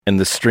and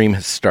the stream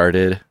has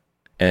started,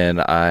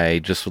 and I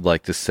just would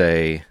like to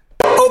say,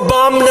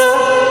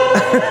 Obama!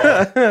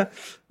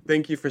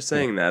 Thank you for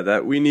saying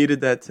that we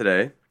needed that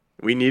today.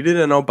 We needed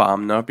an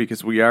Obama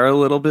because we are a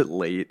little bit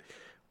late.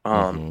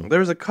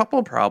 There's a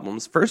couple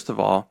problems. First of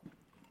all,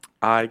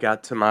 I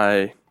got to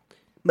my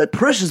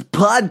precious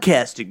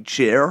podcasting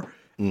chair,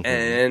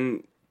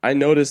 and I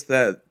noticed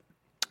that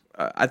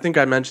I think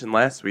I mentioned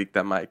last week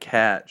that my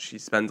cat, she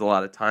spends a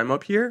lot of time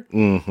up here.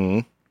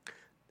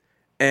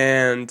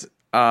 And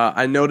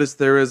I noticed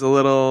there was a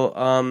little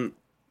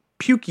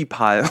pukey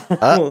pile.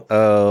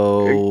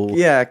 Uh-oh.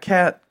 Yeah,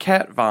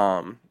 cat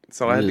vom.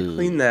 So I had to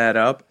clean that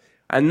up.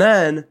 And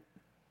then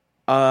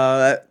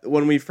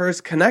when we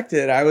first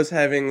connected, I was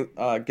having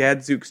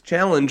Gadzooks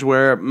challenge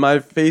where my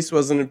face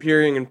wasn't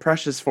appearing in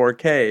precious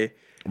 4K.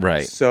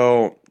 Right.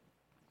 So,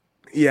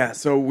 yeah,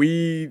 so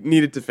we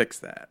needed to fix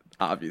that,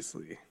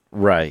 obviously.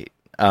 Right.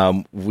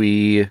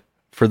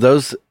 For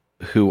those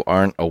who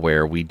aren't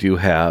aware, we do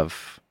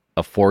have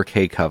a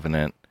 4K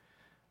covenant.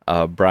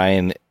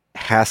 Brian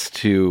has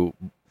to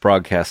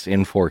broadcast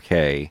in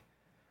 4K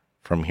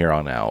from here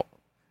on out.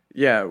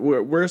 Yeah,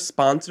 we're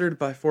sponsored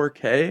by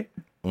 4K.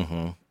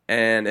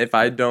 And if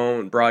I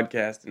don't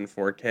broadcast in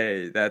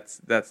 4K, that's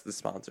the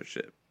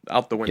sponsorship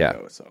out the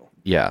window.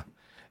 Yeah.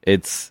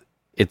 It's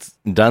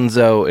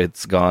Dunzo,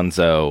 it's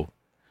Gonzo,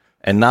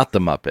 and not the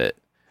Muppet.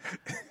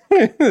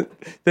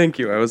 Thank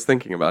you. I was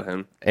thinking about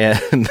him.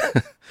 And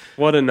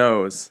what a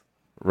nose.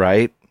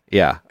 Right?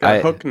 Yeah. Got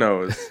a hook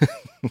nose.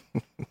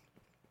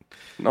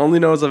 The only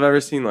nose I've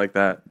ever seen like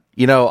that.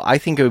 You know, I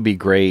think it would be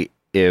great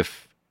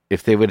if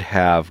they would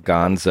have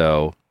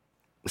Gonzo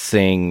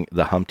sing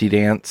the Humpty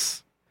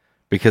Dance,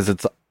 because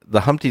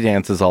the Humpty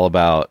Dance is all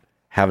about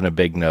having a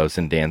big nose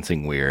and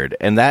dancing weird,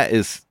 and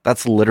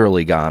that's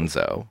literally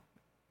Gonzo.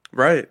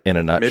 Right. In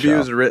a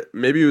nutshell.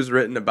 Maybe it was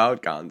written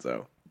about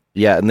Gonzo.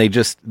 Yeah, and they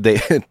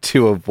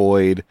to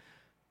avoid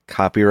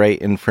copyright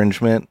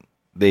infringement,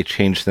 they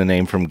changed the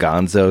name from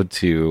Gonzo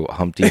to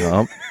Humpty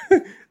Hump.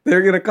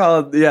 They're going to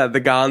call it,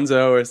 the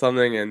Gonzo or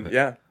something, and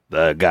yeah.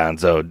 The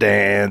Gonzo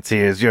dance,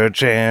 here's your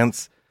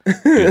chance.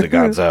 Do the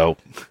Gonzo.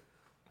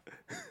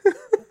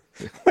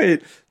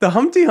 Wait, the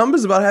Humpty Hump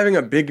is about having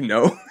a big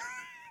nose?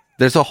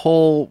 There's a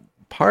whole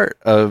part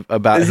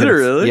about Is it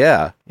really?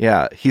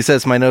 Yeah. He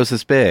says, my nose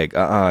is big.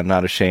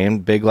 Not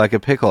ashamed. Big like a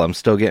pickle. I'm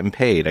still getting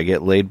paid. I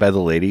get laid by the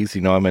ladies.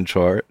 You know I'm in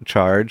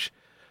charge.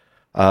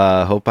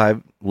 Hope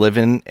I'm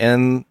living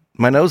and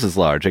my nose is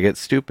large. I get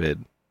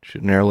stupid.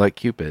 Shooting arrow like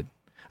Cupid.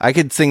 I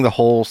could sing the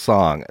whole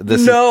song.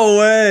 No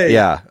way.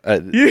 Yeah.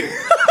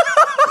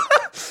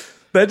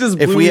 That just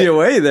blew me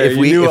away there.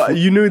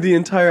 You knew the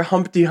entire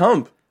Humpty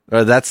Hump.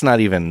 That's not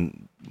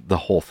even the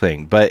whole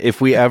thing. But if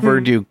we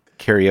ever do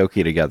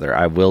karaoke together,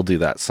 I will do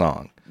that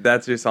song.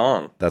 That's your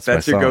song. That's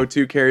your song.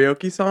 Go-to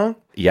karaoke song?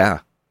 Yeah.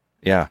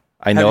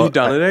 I know. Have you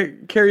done it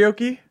at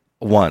karaoke?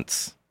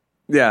 Once.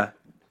 Yeah.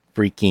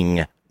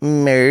 Freaking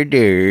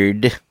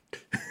murdered.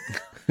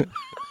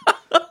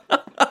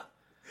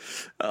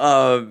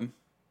 I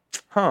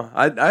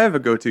have a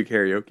go-to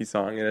karaoke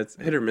song, and it's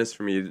hit or miss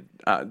for me,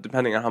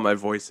 depending on how my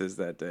voice is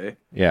that day.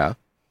 Yeah.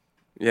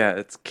 Yeah,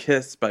 it's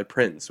Kiss by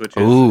Prince, which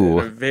is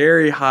a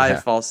very high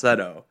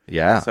falsetto.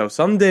 Yeah. So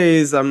some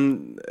days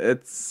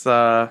it's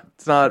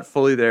not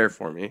fully there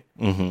for me.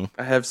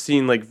 I have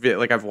seen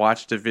I've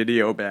watched a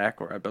video back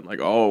where I've been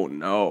like, oh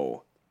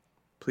no,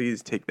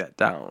 please take that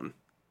down.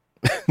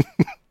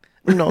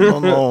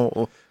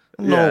 No.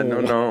 Yeah,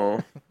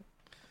 no.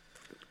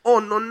 Oh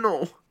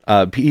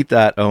no. Pete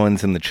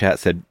Owens in the chat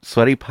said,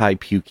 "Sweaty pie,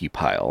 pukey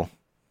pile,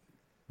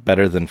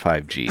 better than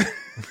 5G."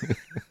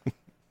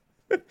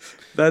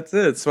 That's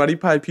it. Sweaty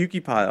pie,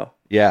 pukey pile.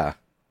 Yeah.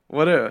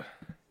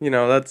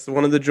 That's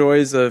one of the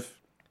joys of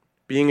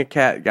being a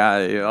cat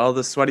guy. All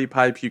the sweaty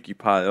pie, pukey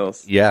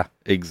piles. Yeah,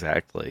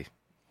 exactly.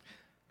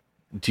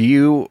 Do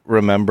you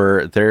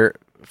remember there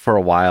for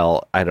a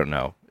while? I don't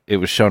know. It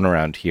was shown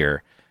around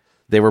here.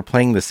 They were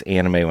playing this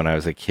anime when I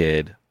was a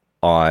kid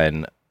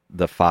on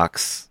the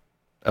Fox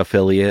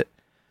affiliate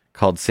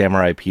called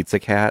Samurai Pizza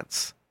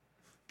Cats.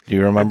 Do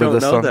you remember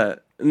this song? I don't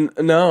know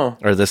that. No.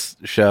 Or this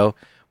show?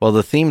 Well,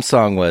 the theme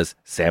song was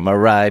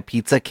Samurai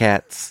Pizza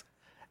Cats.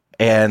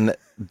 And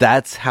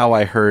that's how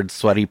I heard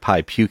Sweaty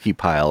Pie Pukey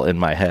Pile in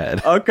my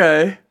head.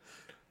 Okay.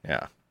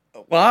 Yeah.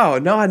 Wow.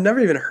 No, I'd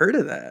never even heard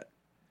of that.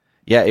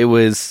 Yeah, it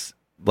was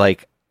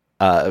like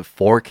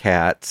 4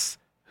 cats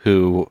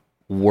who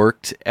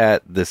worked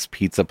at this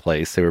pizza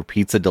place. They were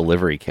pizza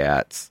delivery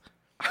cats.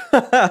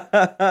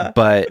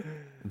 But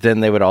then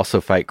they would also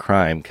fight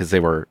crime because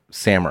they were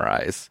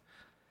samurais.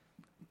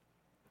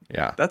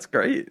 Yeah. That's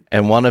great.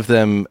 And one of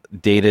them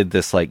dated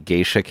this like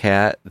geisha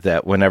cat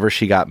that whenever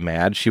she got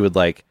mad, she would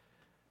like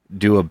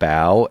do a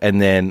bow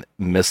and then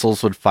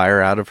missiles would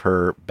fire out of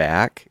her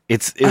back.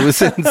 It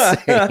was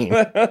insane.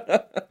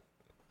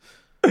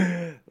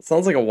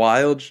 Sounds like a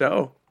wild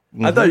show.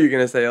 I thought you were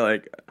going to say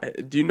like,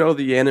 do you know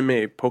the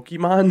anime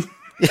Pokemon?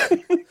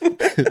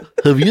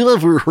 Have you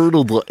ever heard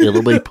of the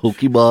anime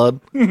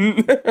Pokemon?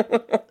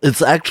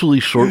 It's actually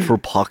short for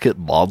Pocket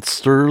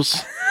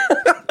Monsters.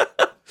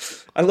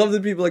 I love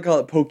the people that call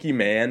it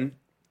Pokemon,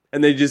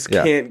 and they just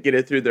can't get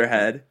it through their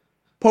head.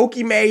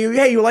 Pokemon,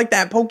 hey, you like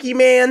that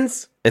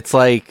Pokemans? It's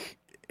like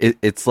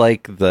it's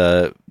like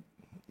the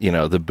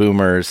the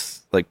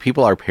boomers, like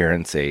people our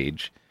parents'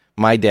 age.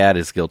 My dad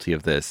is guilty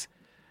of this,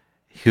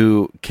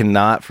 who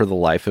cannot for the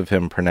life of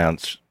him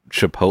pronounce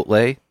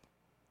Chipotle.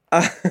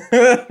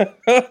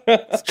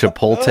 It's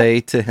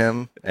Chipotle to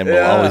him, and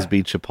will always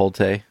be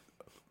Chipotle.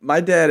 My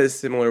dad is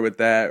similar with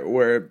that,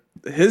 where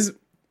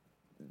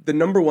the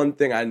number one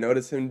thing I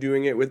notice him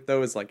doing it with,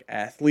 though, is like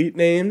athlete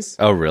names.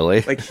 Oh,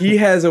 really? Like he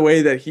has a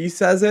way that he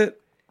says it.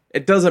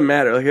 It doesn't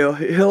matter. Like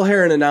he'll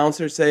hear an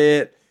announcer say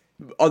it.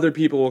 Other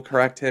people will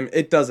correct him.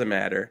 It doesn't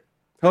matter.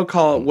 He'll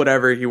call it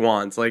whatever he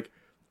wants. Like,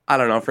 I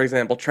don't know, for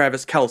example,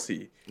 Travis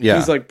Kelce. Yeah.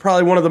 He's like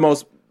probably one of the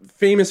most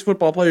famous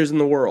football players in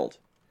the world,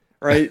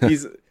 right?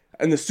 He's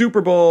in the Super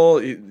Bowl.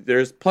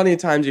 There's plenty of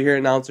times you hear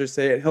announcers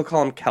say it. He'll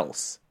call him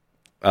Kels.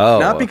 Oh.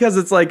 Not because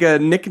it's like a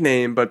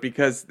nickname, but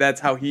because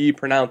that's how he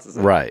pronounces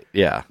it. Right,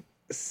 yeah.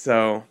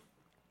 So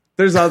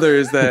there's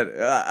others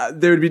that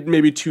there would be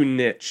maybe too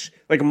niche.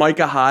 Like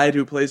Micah Hyde,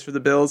 who plays for the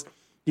Bills,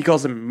 he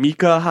calls him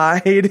Mika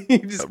Hyde. He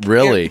just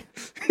really?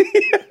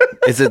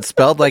 Is it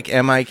spelled like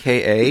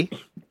Mika?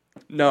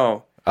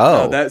 No.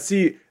 Oh. No, that's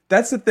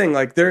the thing.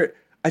 Like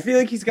I feel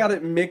like he's got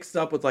it mixed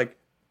up with like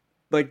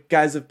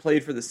guys have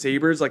played for the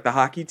Sabres, like the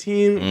hockey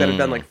team, that have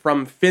been like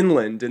from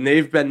Finland, and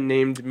they've been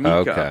named Mika.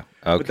 Okay.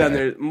 But then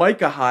there's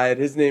Micah Hyde.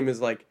 His name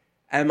is like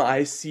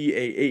Micah.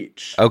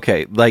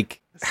 Okay, like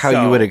how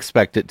you would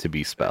expect it to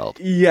be spelled.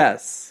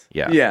 Yes.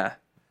 Yeah. Yeah.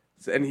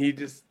 And he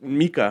just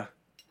Mika.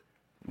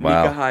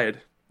 Wow. Mika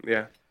Hyde.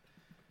 Yeah.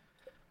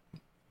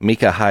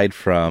 Mika Hyde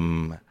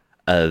from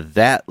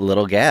That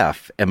Little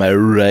Gaff. Am I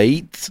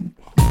right?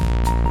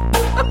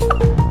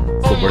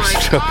 The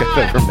worst joke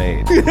I've ever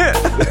made.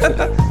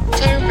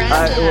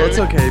 Well, it's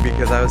okay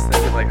because I was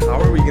thinking, like, how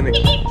are we going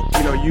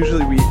to,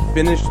 usually we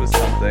finish with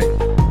something.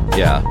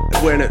 Yeah.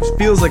 When it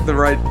feels like the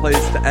right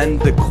place to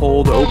end the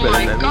cold open. And then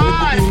we hit the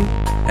beam.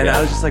 And I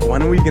was just like,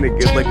 when are we going to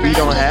get, like, we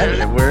don't have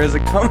it. Where is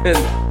it coming?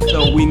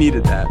 So we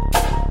needed that.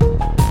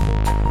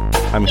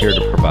 I'm here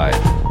to provide.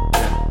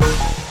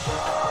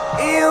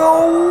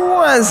 Yo,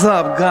 what's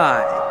up,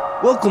 guy?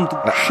 Welcome to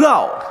the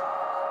show.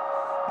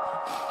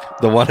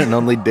 The one and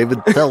only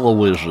David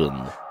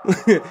Television.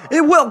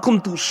 Hey,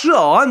 welcome to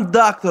show. I'm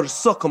Dr.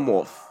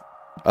 Suckamov.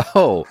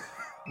 Oh,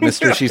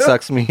 Mr. She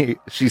Sucks Me,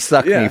 She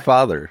Sucked Me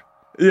Father.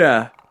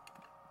 Yeah.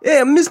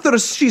 Hey,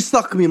 Mr. She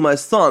Suck Me My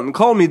Son.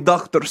 Call me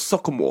Dr.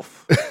 Suckamov.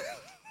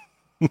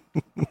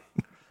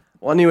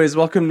 Well, anyways,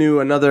 welcome to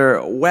another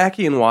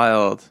wacky and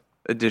wild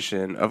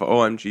edition of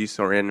OMG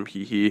So Random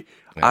Hee Hee.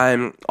 Yeah.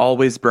 I'm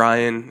always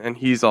Brian, and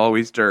he's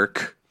always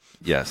Dirk.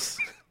 Yes.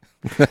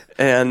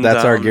 And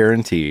that's our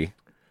guarantee.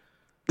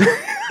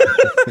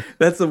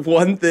 That's the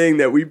one thing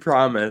that we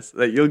promise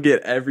that you'll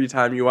get every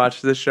time you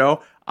watch this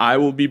show. I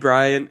will be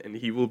Brian, and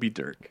he will be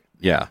Dirk.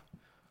 Yeah.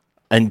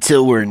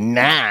 Until we're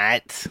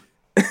not.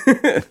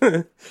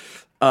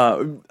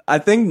 I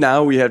think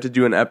now we have to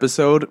do an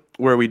episode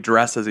where we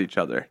dress as each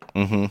other.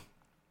 Mm-hmm.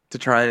 To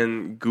try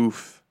and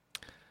goof.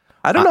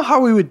 I don't know how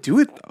we would do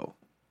it, though.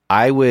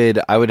 I would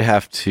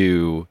have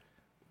to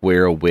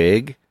wear a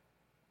wig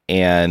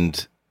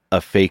and a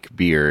fake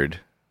beard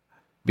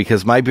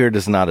because my beard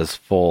is not as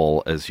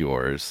full as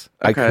yours.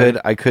 Okay.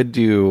 I could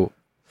do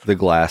the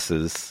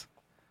glasses.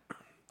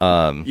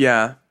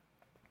 Yeah.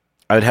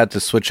 I would have to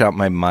switch out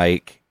my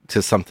mic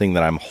to something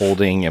that I'm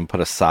holding and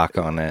put a sock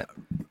on it.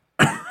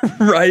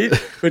 Right?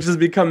 Which has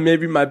become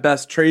maybe my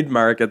best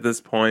trademark at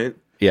this point.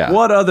 Yeah.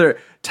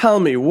 Tell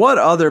me, what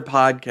other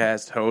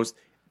podcast host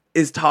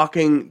is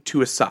talking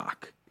to a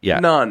sock? Yeah.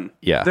 None.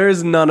 Yeah.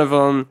 There's none of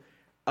them.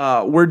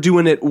 We're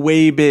doing it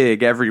way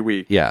big every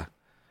week. Yeah.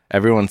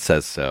 Everyone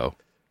says so.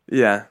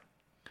 Yeah.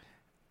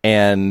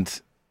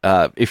 And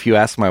if you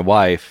ask my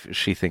wife,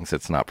 she thinks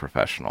it's not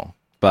professional.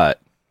 But,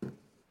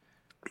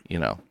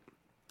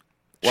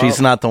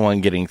 she's not the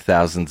one getting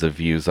thousands of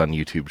views on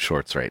YouTube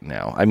Shorts right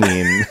now. I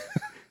mean...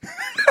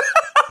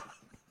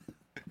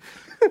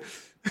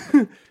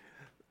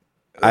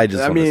 I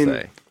just want to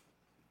say.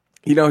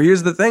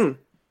 Here's the thing.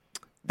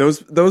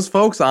 Those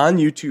folks on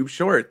YouTube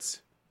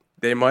Shorts,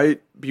 they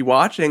might be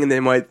watching and they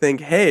might think,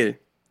 hey,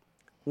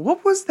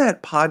 what was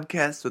that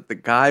podcast with the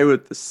guy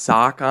with the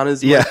sock on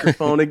his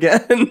microphone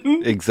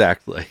again?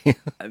 Exactly.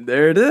 And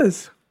there it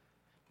is.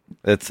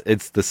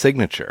 It's the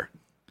signature.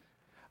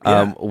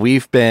 Yeah.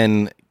 We've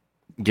been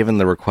given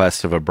the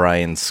request of a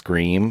Brian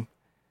scream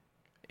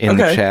in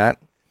the chat.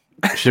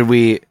 Should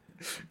we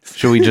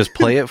just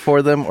play it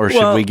for them, or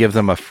should we give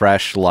them a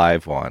fresh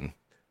live one?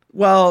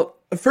 Well,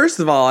 first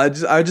of all, I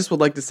just would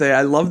like to say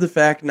I love the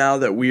fact now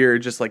that we're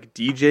just like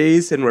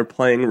DJs and we're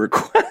playing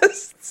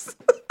requests.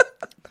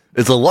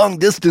 It's a long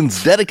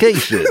distance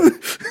dedication.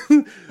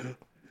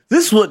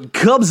 This one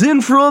comes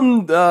in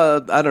from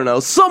I don't know,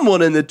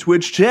 someone in the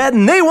Twitch chat,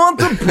 and they want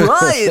the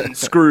Brian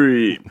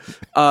scream.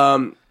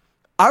 I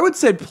would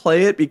say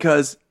play it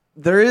because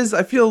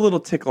I feel a little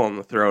tickle in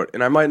the throat,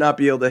 and I might not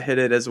be able to hit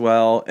it as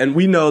well. And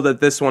we know that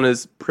this one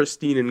is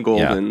pristine and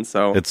golden,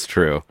 so it's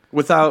true.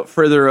 Without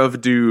further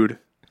ado,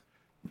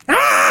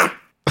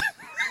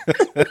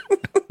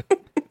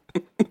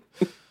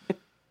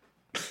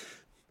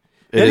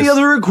 Any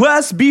other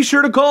requests, be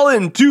sure to call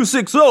in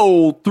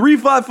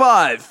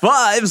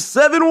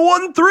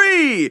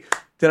 260-355-5713.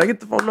 Did I get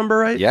the phone number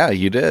right? Yeah,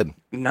 you did.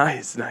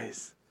 Nice.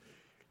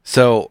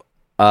 So,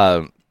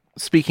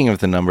 speaking of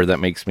the number, that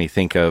makes me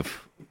think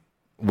of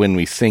when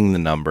we sing the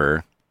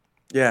number,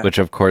 which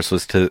of course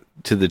was to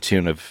the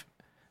tune of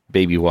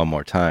Baby One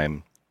More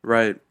Time.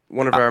 Right.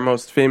 One of our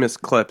most famous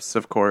clips,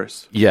 of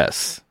course.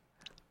 Yes.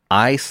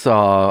 I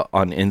saw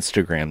on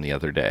Instagram the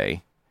other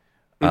day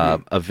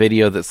a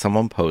video that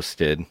someone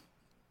posted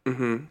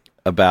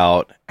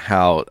about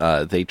how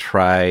they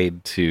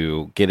tried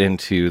to get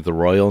into the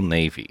Royal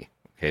Navy.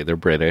 Okay, they're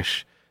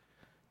British.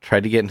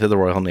 Tried to get into the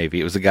Royal Navy.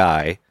 It was a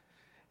guy.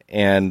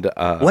 And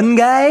one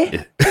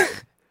guy?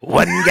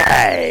 One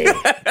guy.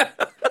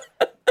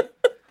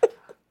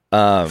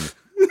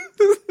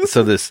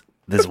 So this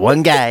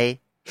one guy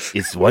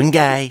is one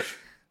guy.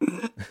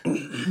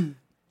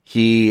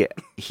 He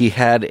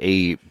had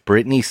a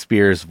Britney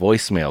Spears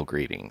voicemail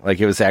greeting. Like,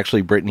 it was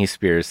actually Britney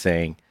Spears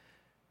saying,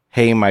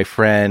 "Hey, my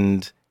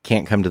friend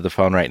can't come to the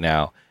phone right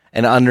now."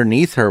 And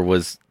underneath her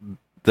was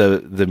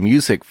the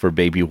music for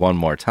Baby One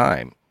More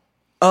Time.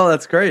 Oh,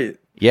 that's great.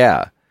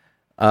 Yeah.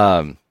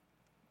 And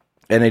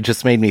it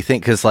just made me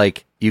think, because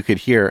like you could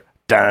hear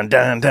dun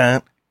dun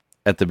dun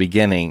at the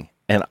beginning,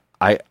 and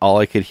all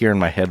I could hear in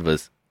my head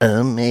was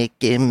make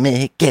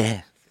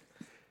it.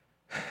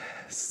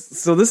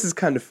 So this is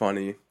kind of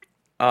funny.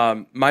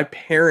 My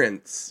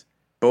parents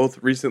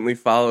both recently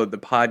followed the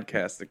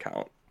podcast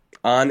account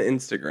on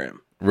Instagram.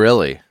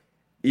 Really?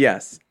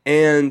 Yes.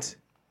 And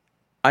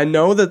I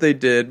know that they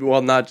did,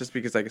 well, not just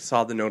because I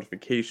saw the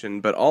notification,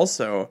 but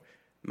also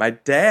my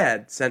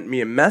dad sent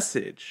me a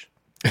message.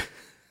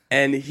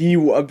 And he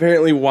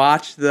apparently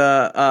watched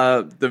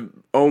the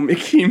Oh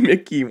Mickey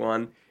Mickey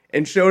one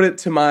and showed it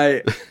to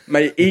my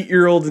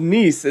 8-year-old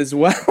niece as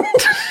well.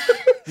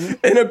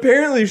 And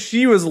apparently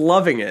she was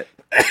loving it.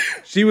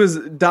 She was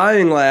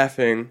dying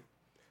laughing.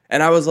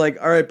 And I was like,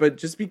 all right, but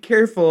just be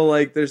careful.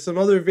 Like, there's some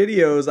other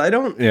videos I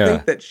don't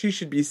think that she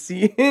should be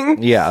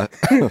seeing. Yeah.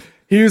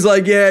 He was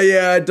like,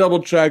 yeah, I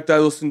double-checked. I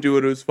listened to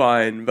it. It was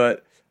fine.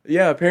 But,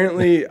 yeah,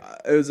 apparently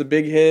it was a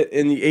big hit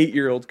in the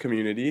 8-year-old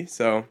community.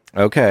 So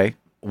Okay.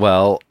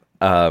 Well,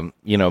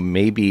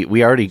 maybe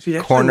we already she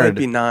actually cornered. might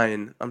be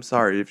 9. I'm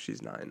sorry if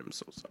she's 9. I'm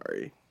so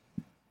sorry.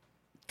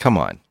 Come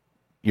on.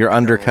 You're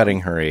undercutting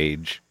her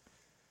age.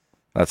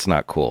 That's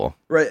not cool.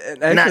 Right,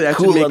 and actually that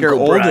cool, should make her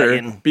Uncle older,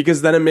 Brian.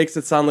 because then it makes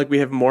it sound like we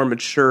have more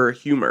mature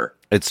humor.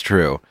 It's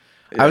true.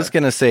 Yeah. I was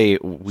gonna say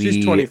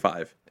she's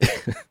 25.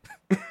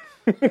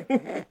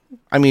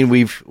 I mean,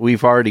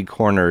 we've already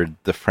cornered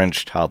the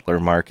French toddler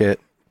market.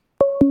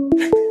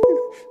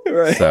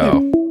 Right.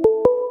 So,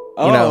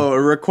 a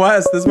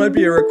request. This might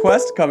be a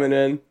request coming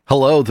in.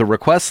 Hello, the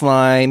request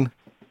line.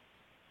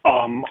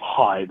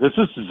 Hi, this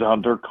is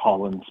Xander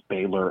Collins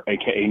Baylor,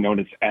 aka known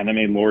as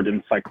Anime Lord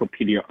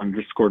Encyclopedia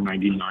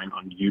 _99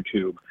 on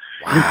YouTube.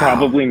 Wow. You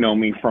probably know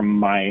me from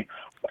my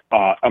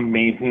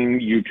amazing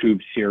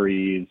YouTube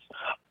series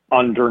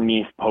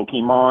Underneath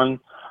Pokemon,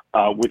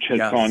 which has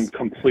gone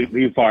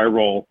completely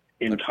viral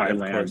in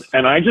Thailand.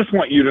 And I just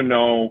want you to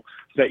know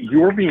that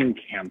you're being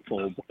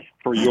canceled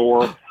for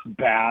your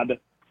bad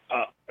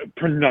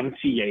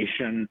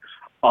pronunciation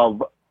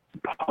of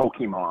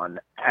Pokemon.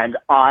 And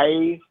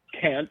I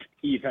can't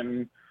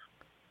even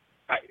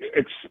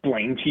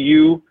explain to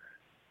you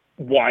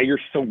why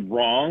you're so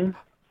wrong,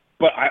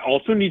 but I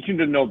also need you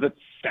to know that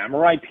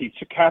Samurai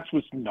Pizza Cats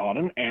was not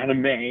an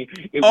anime.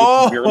 It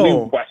was merely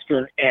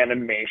Western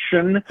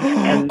animation,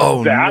 and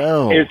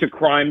that is a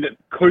crime that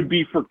could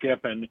be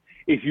forgiven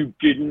if you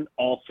didn't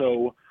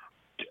also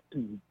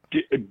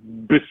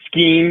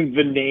bescheme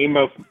the name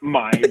of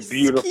my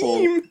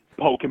beautiful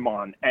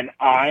Pokemon. And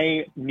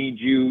I need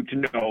you to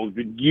know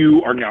that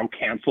you are now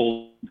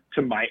canceled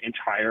to my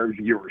entire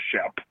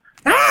viewership.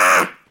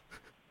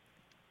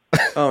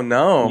 Oh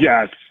no!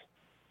 Yes,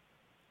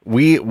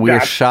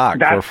 we're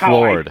shocked. We're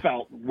floored. That's how I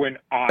felt when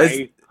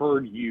I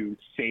heard you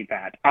say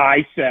that.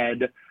 I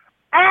said,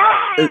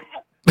 "Ah!"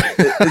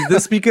 Is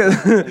this because?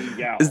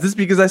 Is this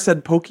because I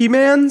said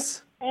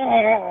Pokemans?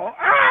 Oh,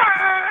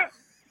 ah!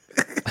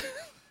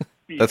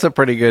 That's a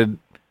pretty good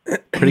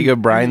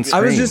Brian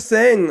scream. I was just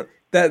saying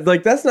that,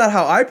 like, that's not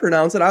how I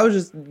pronounce it. I was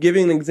just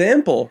giving an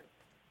example.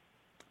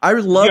 I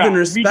love and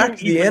respect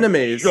the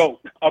animes.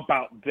 Joke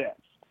about this.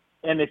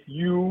 And if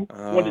you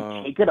want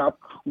to take it up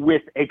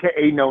with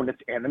AKA known as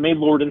Anime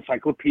Lord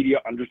Encyclopedia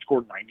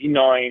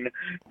 _99,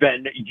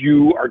 then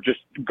you are just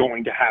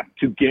going to have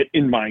to get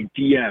in my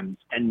DMs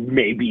and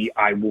maybe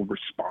I will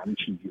respond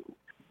to you.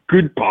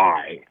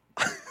 Goodbye.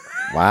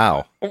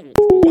 Wow.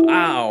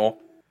 Wow.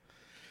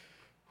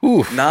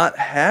 Oof. Not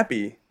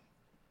happy.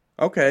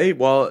 Okay,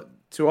 well,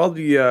 to all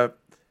the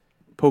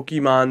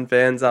Pokemon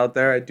fans out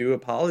there, I do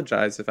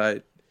apologize if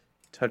I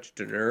touched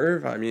a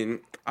nerve. I mean,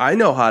 I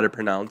know how to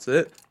pronounce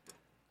it,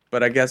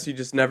 but I guess you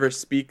just never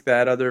speak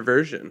that other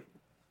version.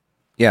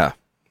 Yeah.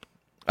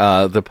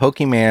 The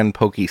Pokemon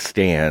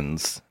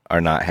Pokestans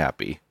are not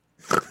happy.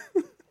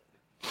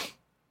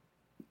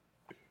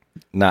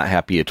 Not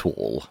happy at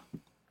all.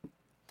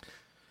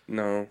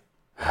 No.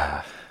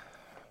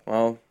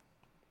 Well,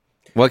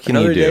 what can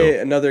you do? Another day,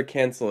 another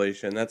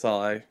cancellation. That's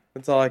all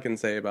I can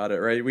say about it,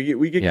 right?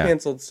 We get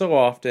canceled so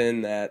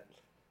often that,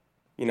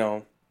 you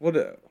know,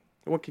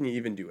 what can you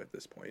even do at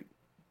this point?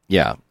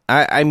 Yeah.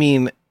 I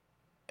mean,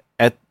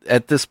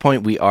 at this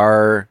point, we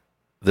are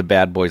the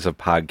bad boys of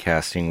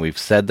podcasting. We've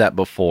said that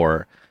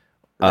before.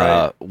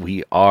 Right.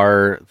 We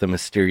are the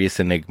mysterious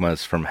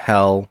enigmas from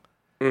hell.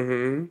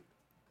 Mm-hmm.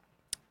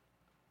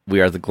 We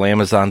are the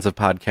glamazons of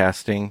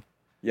podcasting.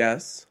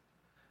 Yes.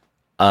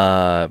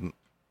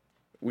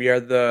 We are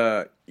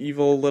the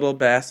evil little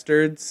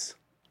bastards.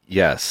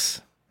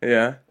 Yes.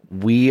 Yeah.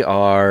 We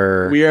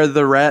are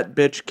the rat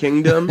bitch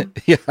kingdom.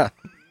 Yeah.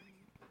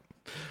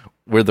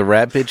 We're the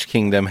Rat Bitch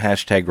Kingdom,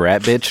 hashtag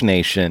Rat Bitch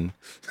Nation.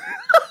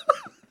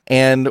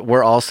 And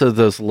we're also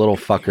those little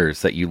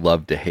fuckers that you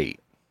love to hate.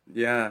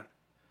 Yeah.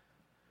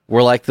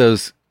 We're like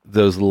those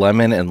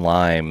lemon and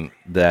lime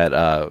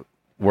that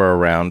were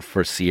around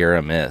for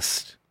Sierra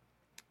Mist.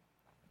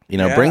 You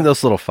know, bring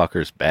those little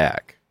fuckers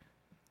back,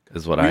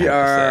 is what I have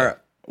to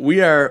say.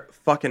 We are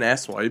fucking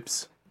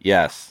asswipes.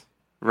 Yes.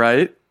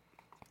 Right?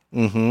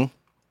 Mm-hmm.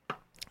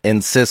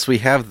 And sis, we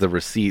have the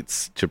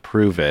receipts to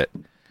prove it.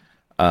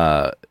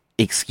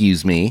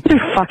 Excuse me. You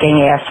fucking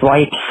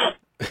asswipes.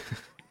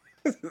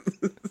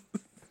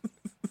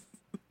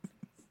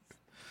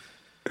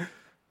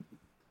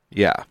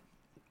 Yeah.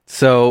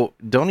 So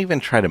don't even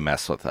try to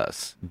mess with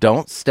us.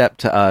 Don't step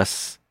to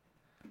us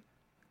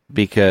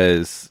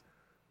because,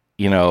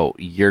 you know,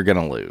 you're going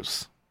to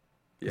lose.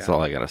 That's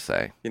all I got to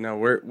say. You know,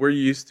 we're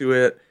used to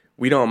it.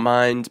 We don't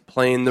mind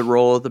playing the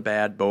role of the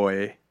bad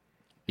boy.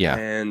 Yeah.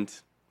 And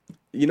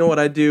you know what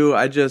I do?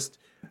 I just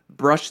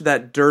brush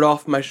that dirt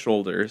off my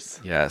shoulders.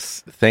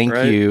 Yes. Thank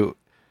you.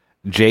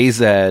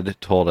 JZ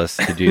told us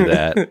to do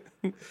that.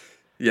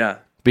 Yeah.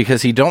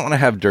 Because you don't want to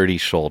have dirty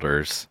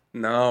shoulders.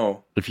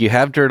 No. If you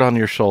have dirt on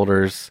your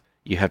shoulders,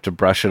 you have to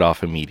brush it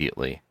off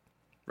immediately.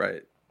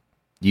 Right.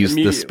 Use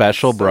the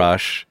special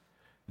brush.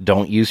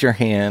 Don't use your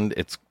hand.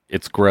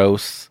 It's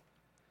gross.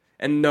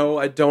 And no,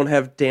 I don't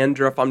have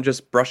dandruff. I'm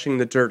just brushing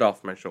the dirt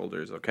off my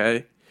shoulders,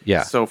 okay?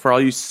 Yeah. So for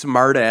all you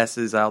smart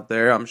asses out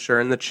there, I'm sure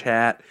in the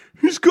chat,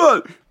 he's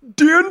got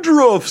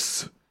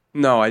dandruffs.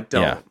 No, I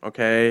don't,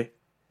 okay?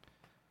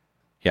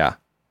 Yeah.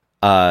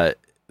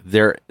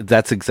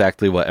 That's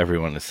exactly what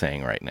everyone is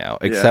saying right now,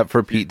 except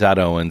for Pete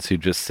Owens, who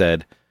just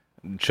said,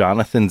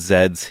 Jonathan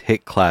Zed's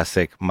hit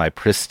classic, My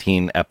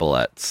Pristine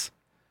Epaulets.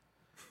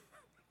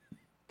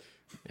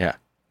 Yeah.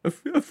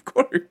 Of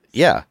course.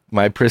 Yeah,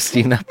 My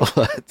Pristine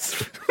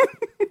Epaulets.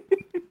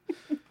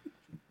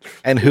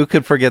 And who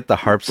could forget the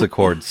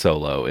harpsichord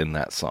solo in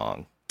that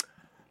song?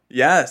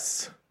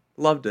 Yes.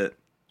 Loved it.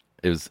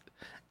 It was...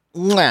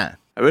 Mwah.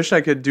 I wish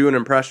I could do an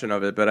impression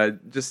of it, but I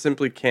just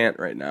simply can't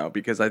right now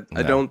because I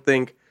don't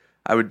think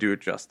I would do it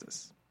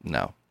justice.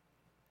 No.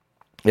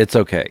 It's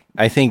okay.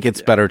 I think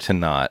it's better to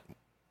not,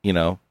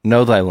 know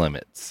thy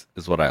limits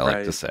is what I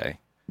like to say.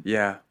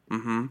 Yeah.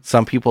 Mm-hmm.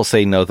 Some people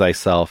say know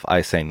thyself.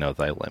 I say know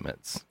thy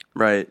limits.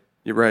 Right.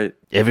 You're right.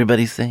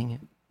 Everybody's saying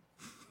it.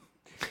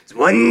 It's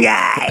one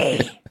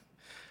guy.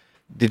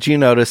 Did you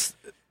notice,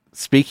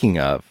 speaking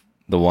of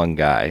the one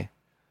guy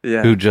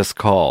who just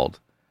called,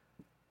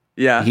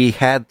 he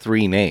had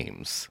 3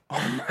 names.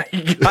 Oh my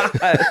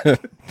God.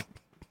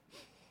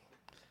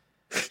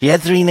 He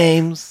had 3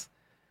 names.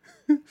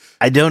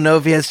 I don't know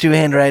if he has 2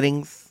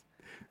 handwritings,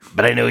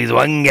 but I know he's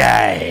one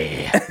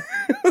guy.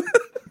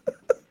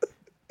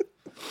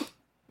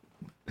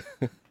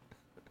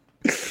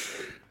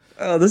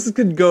 Oh,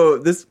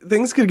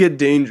 things could get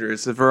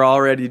dangerous if we're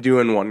already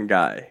doing one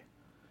guy.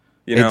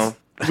 You know?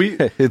 We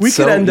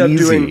could end up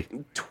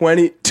doing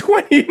 20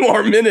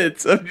 more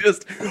minutes of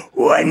just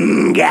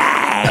one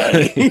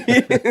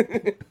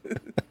guy.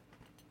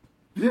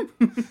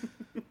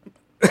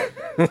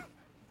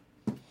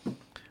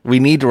 We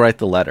need to write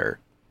the letter.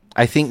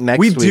 I think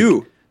next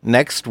week.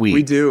 Next week.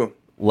 We do.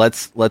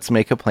 Let's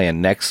make a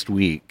plan. Next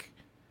week,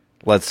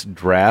 let's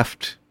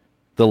draft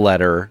the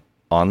letter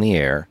on the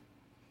air.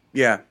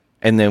 Yeah.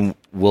 And then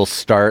we'll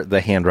start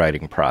the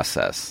handwriting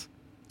process.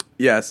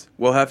 Yes.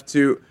 We'll have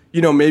to...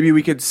 maybe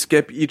we could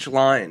skip each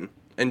line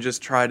and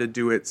just try to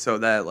do it so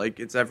that,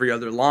 it's every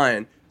other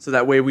line. So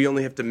that way we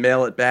only have to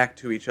mail it back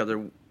to each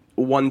other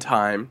one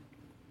time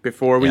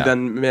before we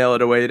then mail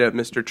it away to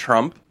Mr.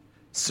 Trump,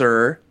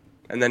 sir.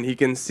 And then he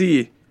can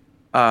see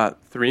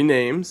 3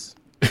 names.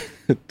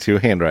 2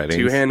 handwritings.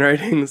 2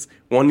 handwritings.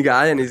 1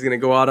 guy, and he's going to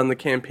go out on the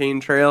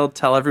campaign trail,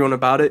 tell everyone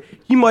about it.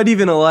 He might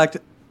even elect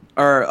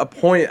or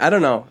appoint,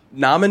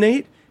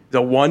 nominate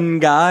the one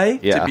guy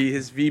to be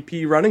his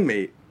VP running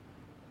mate.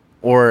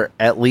 Or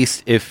at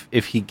least if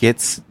he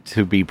gets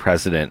to be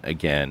president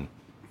again,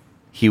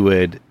 he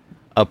would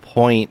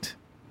appoint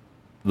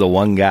the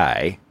one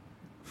guy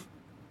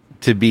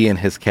to be in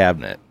his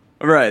cabinet.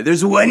 Right.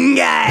 There's one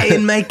guy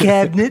in my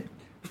cabinet.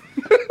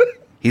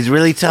 He's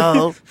really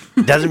tall.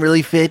 Doesn't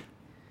really fit.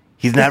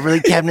 He's not really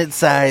cabinet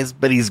size,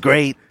 but he's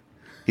great.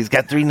 He's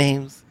got 3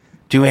 names,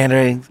 2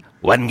 handwritings,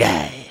 one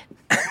guy.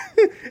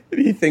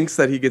 He thinks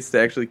that he gets to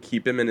actually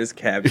keep him in his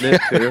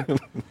cabinet, too.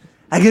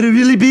 I got a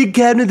really big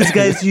cabinet. This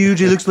guy's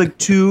huge. It looks like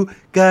 2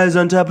 guys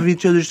on top of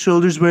each other's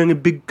shoulders wearing a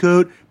big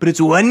coat, but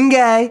it's one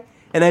guy,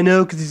 and I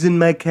know because he's in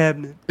my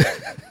cabinet.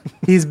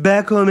 He's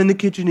back home in the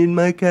kitchen in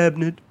my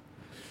cabinet.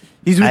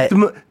 He's with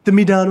the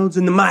McDonald's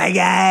and the My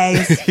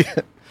Guys.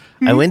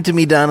 I went to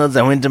McDonald's.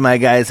 I went to My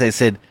Guys. I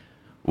said,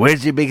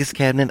 where's your biggest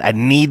cabinet? I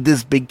need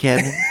this big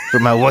cabinet for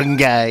my one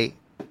guy.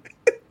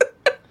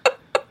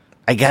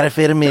 I got to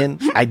fit him in.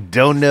 I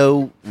don't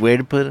know where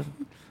to put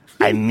him.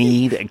 I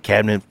need a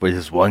cabinet for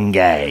this one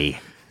guy.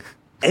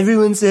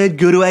 Everyone said,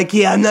 go to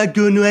IKEA. I'm not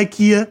going to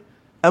IKEA.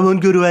 I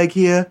won't go to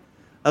IKEA.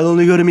 I'll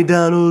only go to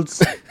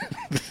McDonald's.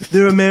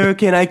 They're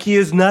American.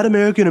 IKEA's not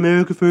American.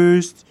 America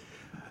first.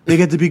 They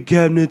got the big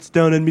cabinets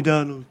down at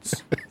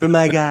McDonald's. For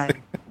my guy.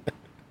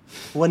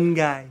 One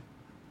guy.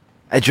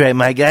 I tried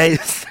My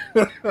Guys.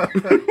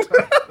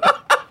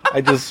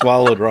 I just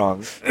swallowed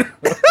wrong.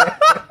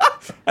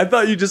 I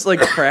thought you just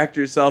cracked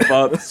yourself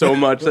up so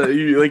much that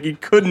you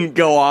couldn't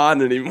go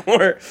on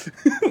anymore.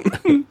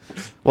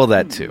 Well,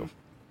 that too.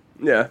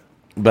 Yeah.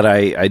 But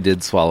I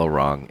did swallow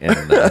wrong. And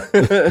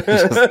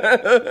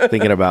just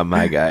thinking about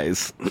My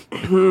Guys.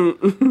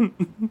 I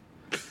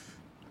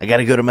got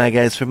to go to My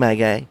Guys for my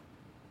guy.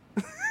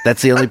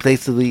 That's the only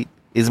place to eat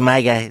is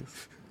My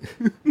Guys.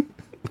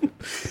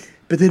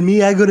 But then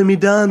I go to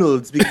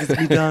McDonald's because it's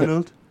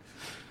McDonald.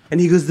 And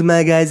he goes to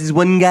My Guys. His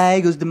one guy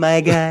goes to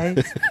My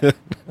Guys.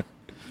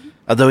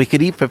 Although he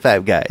could eat for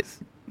 5 guys.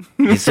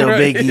 He's so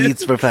big he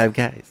eats for 5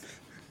 guys.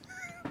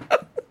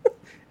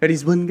 And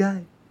he's one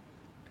guy.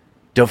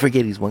 Don't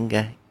forget he's one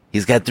guy.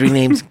 He's got 3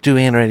 names, 2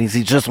 handwritings.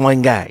 He's just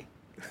one guy.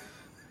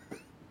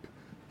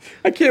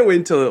 I can't wait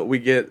until we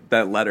get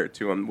that letter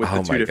to him with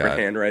the 2 different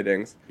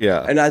handwritings.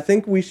 Yeah. And I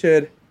think we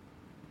should,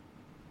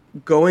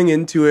 going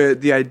into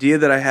it, the idea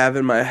that I have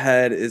in my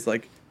head is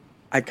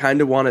I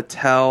kind of want to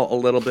tell a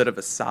little bit of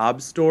a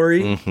sob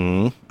story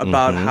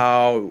about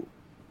how,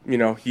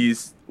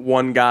 he's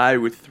one guy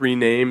with 3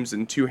 names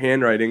and 2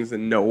 handwritings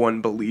and no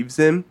one believes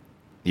him.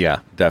 Yeah,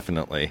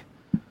 definitely.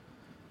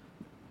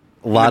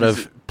 A lot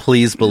of,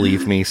 please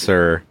believe me,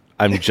 sir.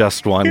 I'm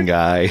just one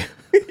guy.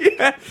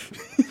 Yeah.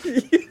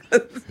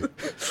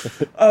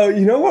 Oh,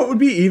 you know what would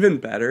be even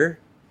better?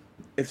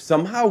 If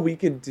somehow we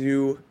could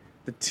do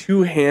the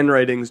 2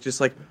 handwritings just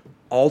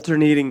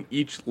alternating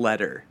each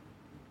letter.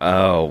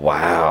 Oh,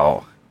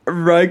 wow.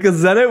 Right,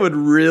 because then it would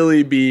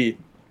really be,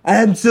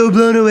 I'm so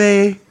blown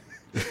away.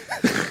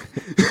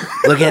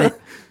 Look at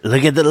it.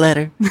 Look at the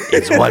letter.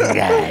 It's one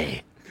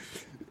guy.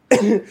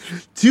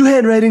 2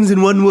 handwritings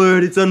in 1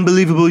 word. It's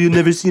unbelievable. You've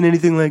never seen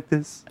anything like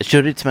this. I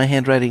showed it to my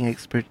handwriting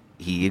expert.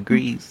 He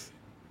agrees.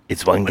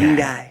 It's one guy. One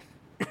guy.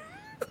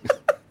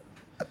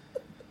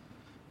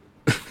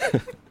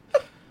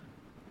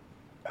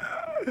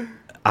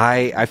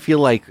 I feel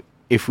like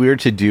if we were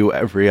to do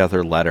every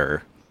other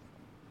letter,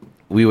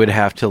 we would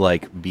have to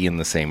be in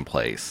the same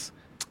place.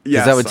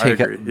 Yes, that would take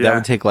I agree. that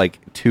would take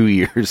 2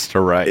 years to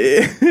write.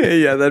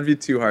 Yeah, that'd be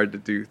too hard to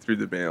do through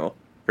the mail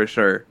for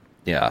sure.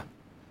 Yeah.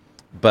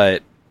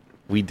 But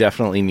we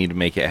definitely need to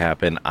make it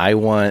happen. I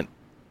want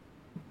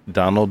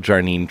Donald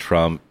Jarnine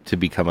Trump to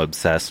become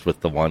obsessed with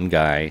the one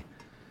guy.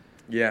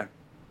 Yeah.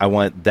 I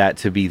want that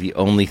to be the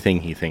only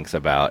thing he thinks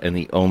about and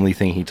the only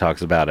thing he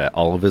talks about at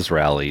all of his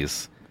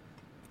rallies.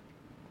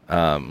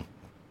 And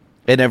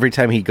every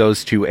time he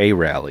goes to a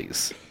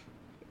rallies.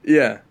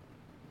 Yeah.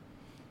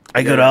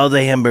 I go to all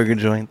the hamburger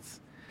joints.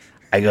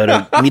 I go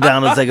to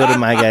McDonald's. I go to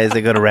My Guys.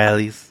 I go to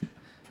rallies.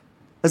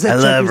 I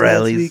love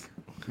rallies.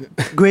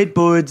 Great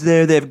boards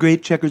there. They have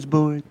great checkers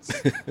boards.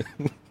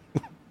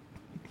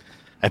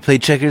 I play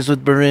checkers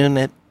with Baroon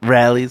at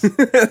rallies.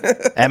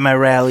 At my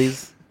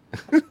rallies.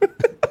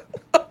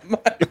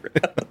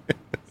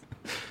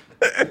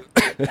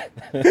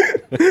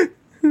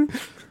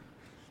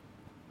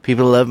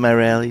 People love my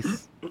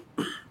rallies.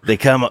 They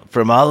come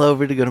from all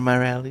over to go to my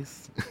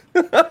rallies.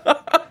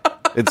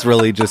 It's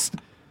really just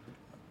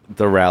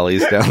the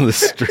rallies down the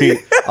street.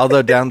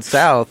 Although down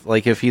south,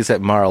 if he's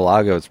at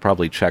Mar-a-Lago, it's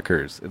probably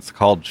Checkers. It's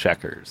called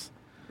Checkers.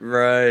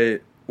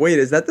 Right. Wait,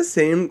 is that the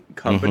same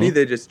company?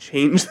 They just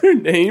change their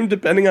name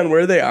depending on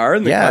where they are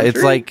in the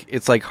country?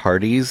 It's like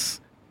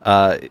Hardee's.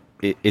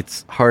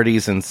 It's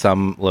Hardee's in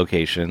some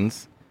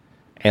locations,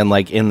 and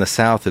in the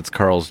South, it's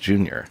Carl's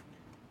Jr.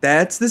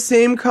 That's the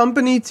same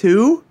company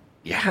too?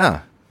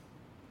 Yeah.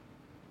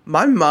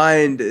 My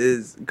mind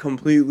is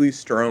completely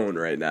strewn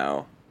right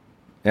now.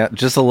 Yeah,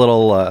 just a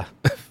little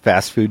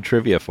fast food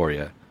trivia for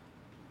you.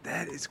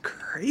 That is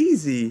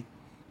crazy.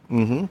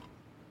 Mm-hmm.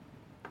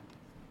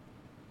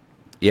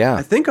 Yeah.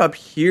 I think up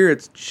here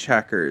it's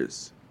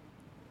Checkers.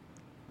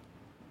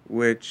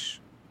 Which,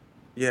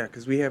 yeah,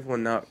 because we have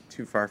one not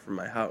too far from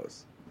my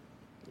house.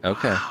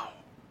 Okay. Wow.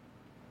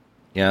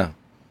 Yeah.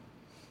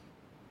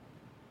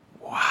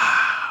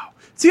 Wow.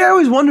 See, I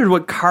always wondered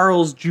what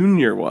Carl's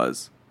Jr.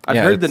 was. I've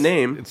heard the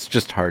name. It's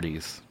just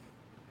Hardee's.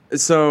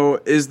 So,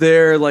 is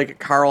there like a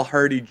Carl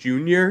Hardy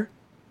Jr.?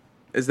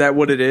 Is that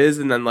what it is?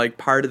 And then like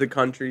part of the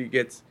country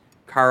gets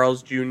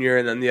Carl's Jr.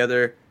 and then the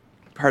other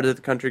part of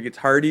the country gets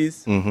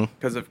Hardee's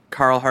because of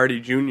Carl Hardy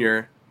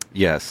Jr.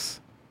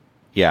 Yes.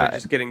 Yeah. We're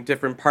just getting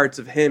different parts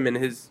of him and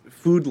his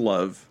food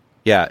love.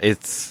 Yeah,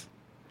 it's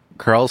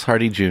Carl's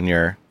Hardy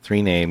Jr.,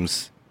 3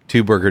 names,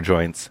 2 burger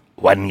joints,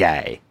 1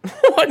 guy.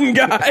 One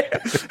guy.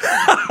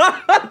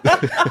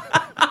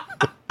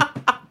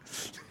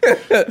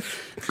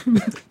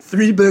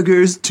 3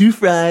 burgers, 2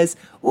 fries,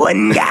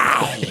 1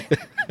 guy.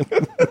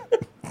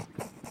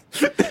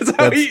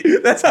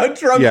 That's how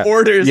Trump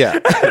orders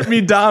at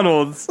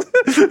McDonald's.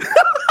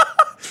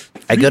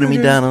 I go to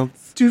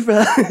McDonald's. 2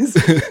 fries,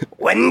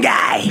 1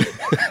 guy.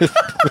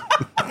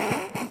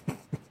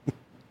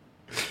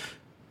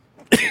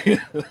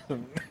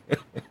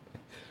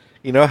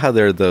 You know how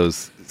there are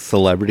those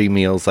celebrity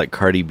meals, like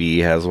Cardi B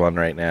has one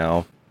right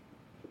now?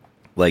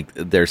 Like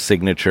their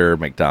signature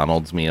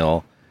McDonald's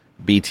meal.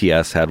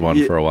 BTS had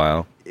one for a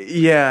while.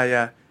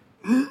 Yeah.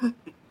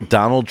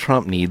 Donald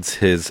Trump needs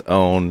his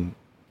own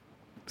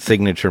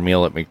signature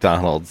meal at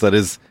McDonald's. That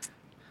is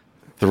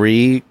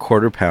 3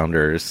 quarter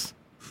pounders,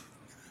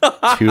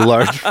 2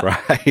 large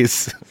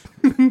fries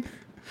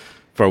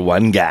for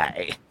 1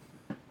 guy.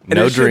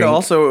 No drink.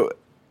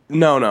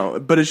 No,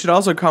 but it should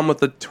also come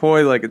with a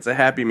toy like it's a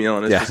Happy Meal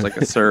and it's just like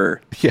a sir.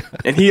 Yeah.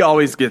 And he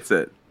always gets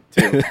it,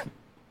 too.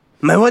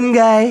 My 1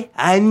 guy,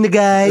 I'm the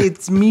guy,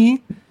 it's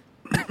me.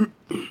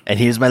 And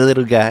here's my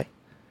little guy.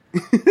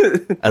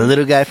 A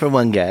little guy for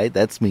 1 guy,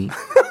 that's me.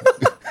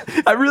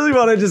 I really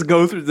want to just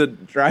go through the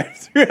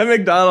drive-thru at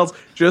McDonald's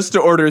just to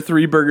order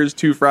 3 burgers,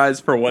 2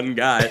 fries for 1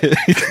 guy.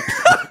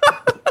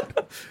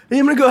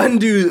 I'm gonna go ahead and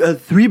do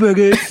 3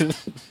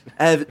 burgers.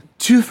 I have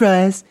 2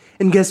 fries,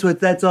 and guess what?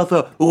 That's all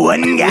for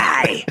 1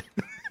 guy.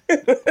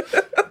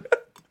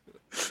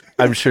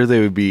 I'm sure they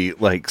would be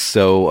like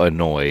so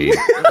annoyed.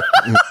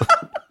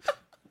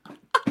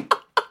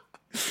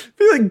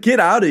 Be like, get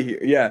out of here.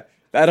 Yeah,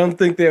 I don't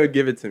think they would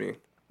give it to me.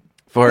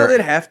 No,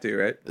 they'd have to,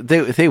 right?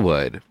 They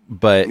would,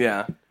 but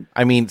yeah.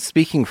 I mean,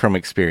 speaking from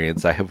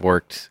experience, I have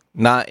worked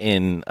not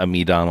in a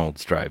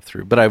McDonald's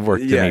drive-through, but I've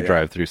worked in a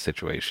drive-through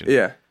situation.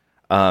 Yeah.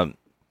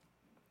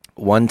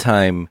 One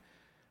time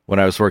when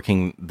I was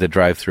working the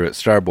drive-through at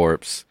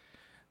Starborps,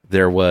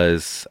 there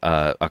was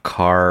a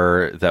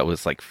car that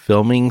was like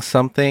filming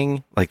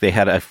something. Like they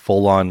had a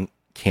full-on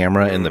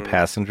camera in the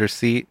passenger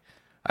seat.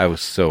 I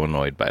was so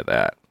annoyed by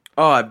that.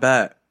 Oh, I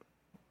bet.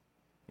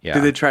 Yeah.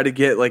 Did they try to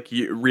get like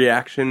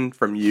reaction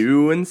from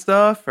you and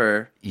stuff,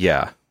 or?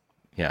 Yeah.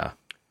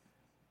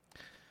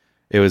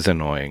 It was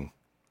annoying.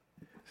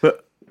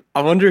 But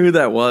I wonder who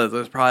that was. It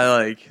was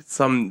probably like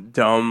some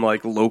dumb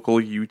like local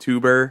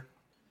YouTuber.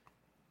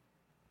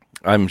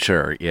 I'm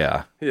sure.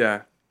 Yeah.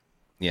 Yeah.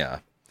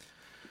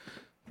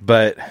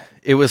 But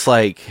it was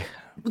like,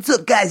 What's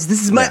up, guys?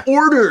 This is my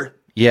order.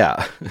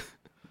 yeah.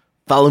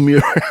 Follow me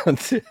around.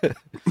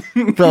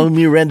 Follow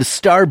me around to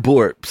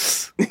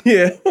Starborps.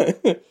 Yeah.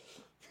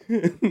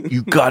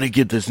 You gotta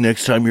get this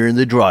next time you're in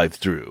the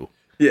drive-thru.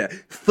 Yeah.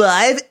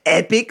 5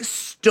 epic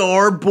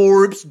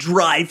Starborps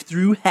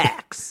drive-through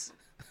hacks.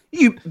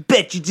 You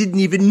bet you didn't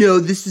even know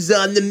this was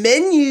on the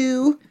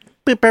menu.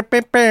 I don't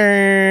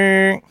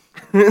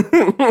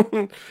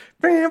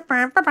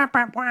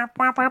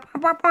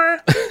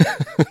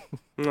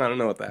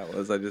know what that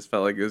was. I just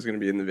felt like it was going to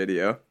be in the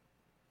video.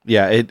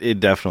 Yeah,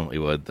 it definitely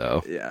would,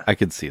 though. Yeah. I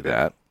could see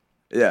that.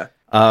 Yeah.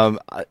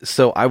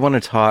 So I want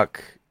to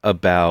talk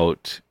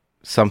about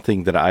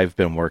something that I've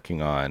been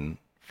working on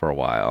for a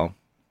while.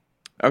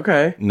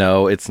 Okay.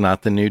 No, it's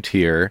not the new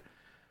tier.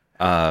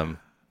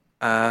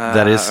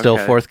 That is still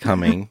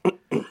forthcoming.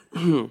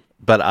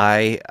 But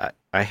I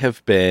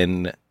have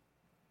been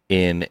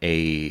in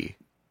I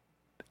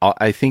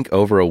think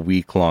over a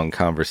week-long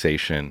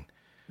conversation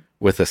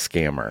with a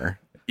scammer.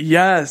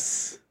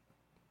 Yes.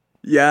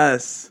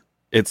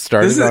 It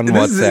started on WhatsApp.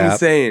 This is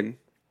insane.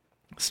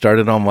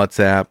 Started on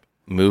WhatsApp,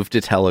 moved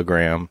to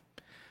Telegram.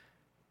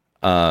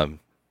 I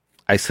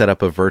set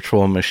up a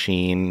virtual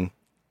machine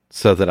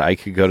so that I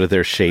could go to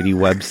their shady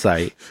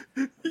website.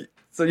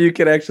 So you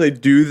could actually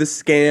do the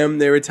scam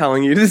they were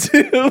telling you to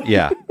do.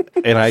 Yeah,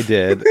 and I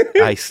did.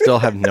 I still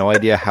have no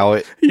idea how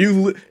it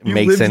you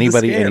makes lived the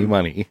anybody scam. any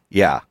money.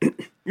 Yeah.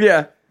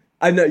 Yeah.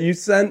 I know you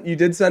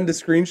did send a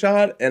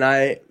screenshot and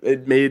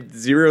it made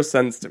 0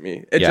 sense to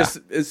me.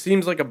 It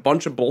seems like a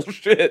bunch of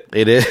bullshit.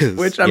 It is.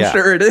 Which I'm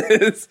sure it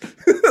is.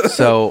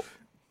 So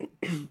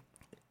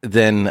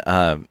then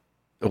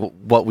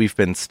what we've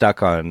been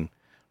stuck on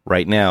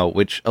right now,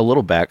 which a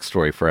little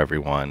backstory for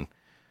everyone.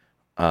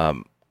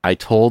 I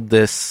told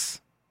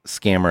this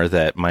scammer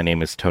that my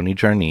name is Tony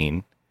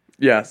Jarnine.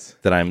 Yes.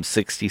 That I'm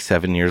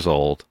 67 years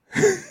old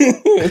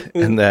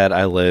and that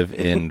I live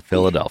in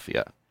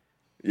Philadelphia.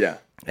 Yeah.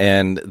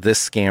 And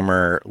this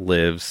scammer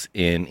lives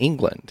in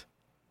England,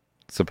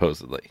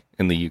 supposedly,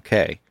 in the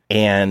UK.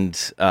 And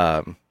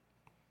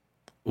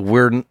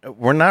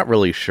we're not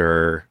really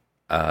sure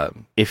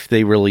if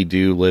they really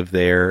do live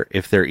there,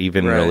 if they're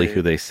even really Right.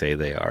 who they say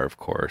they are, of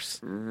course.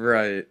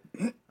 Right.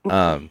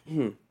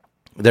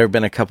 There have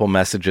been a couple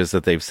messages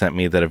that they've sent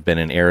me that have been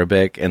in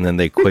Arabic, and then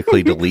they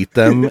quickly delete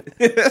them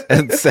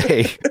and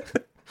say,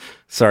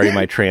 sorry,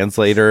 my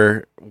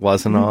translator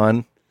wasn't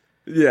on.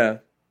 Yeah.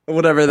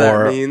 Whatever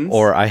that means.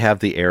 Or I have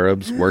the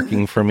Arabs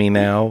working for me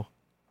now,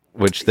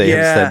 which they have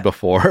Yeah. said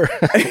before.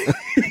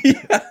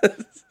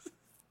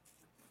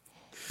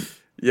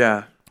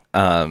 Yeah.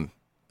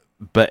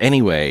 But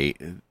anyway,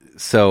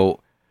 so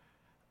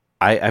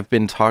I've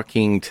been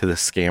talking to the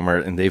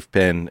scammer, and they've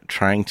been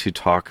trying to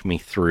talk me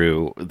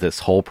through this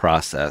whole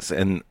process.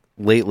 And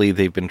lately,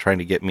 they've been trying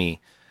to get me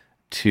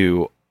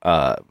to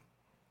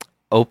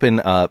open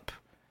up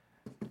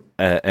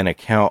an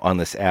account on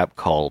this app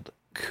called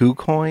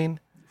KuCoin,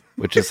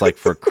 which is like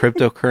for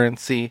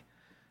cryptocurrency,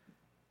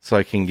 so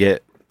I can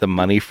get the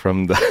money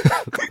from the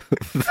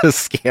the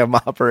scam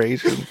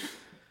operation.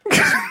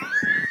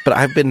 But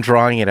I've been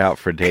drawing it out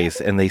for days,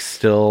 and they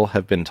still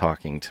have been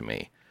talking to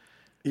me.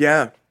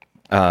 Yeah.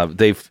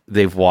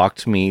 They've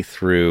walked me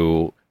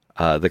through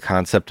the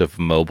concept of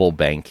mobile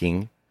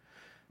banking.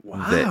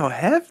 Wow,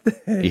 have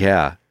they?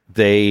 Yeah,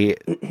 they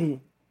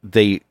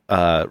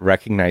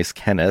recognize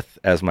Kenneth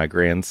as my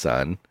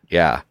grandson.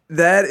 Yeah,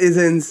 That is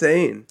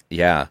insane.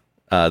 yeah.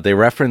 They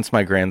reference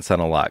my grandson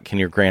a lot. Can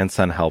your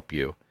grandson help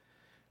you?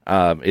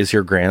 Is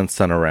your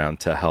grandson around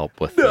to help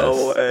with No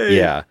this? way.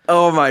 Yeah.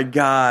 Oh my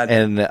god.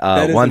 And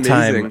is one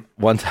amazing.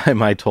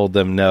 time I told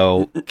them,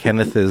 no,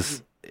 Kenneth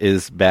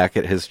is back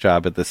at his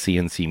job at the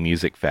CNC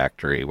Music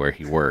Factory where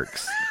he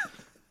works.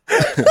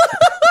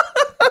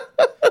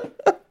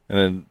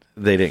 And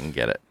they didn't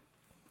get it.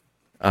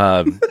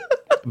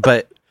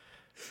 But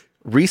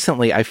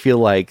recently I feel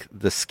like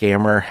the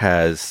scammer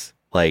has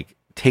like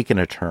taken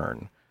a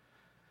turn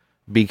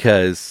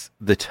because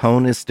the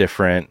tone is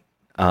different.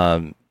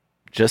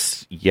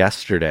 Just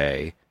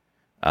yesterday,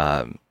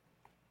 the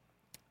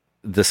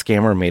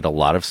scammer made a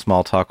lot of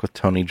small talk with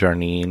Tony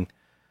Jarnine.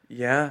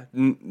 Yeah.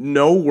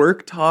 No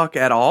work talk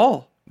at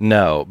all.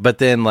 No, but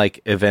then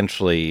like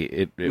eventually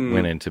it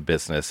went into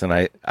business,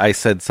 and I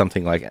said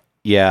something like,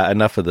 yeah,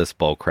 enough of this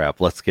bull crap.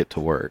 Let's get to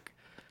work.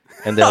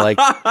 And they're like,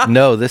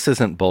 no, this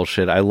isn't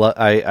bullshit.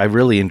 I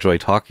really enjoy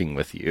talking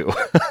with you.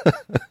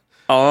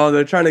 Oh,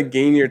 they're trying to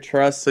gain your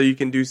trust so you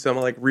can do some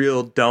like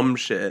real dumb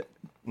shit.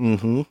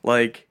 Mm-hmm.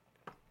 Like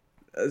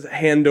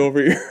hand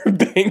over your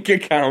bank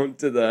account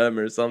to them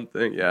or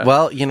something. Yeah.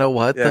 Well, you know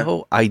what, Yeah.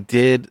 though? I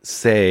did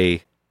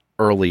say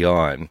early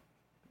on,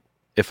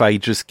 if I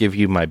just give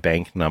you my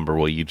bank number,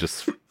 will you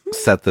just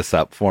set this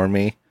up for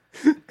me?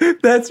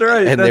 That's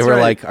right. And that's they were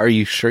right. like, are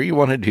you sure you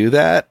want to do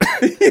that?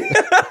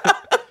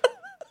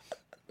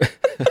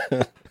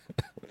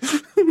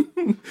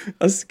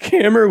 A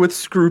scammer with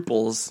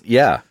scruples.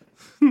 Yeah.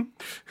 You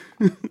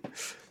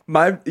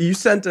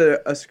sent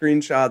a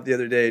screenshot the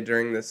other day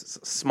during this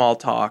small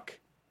talk.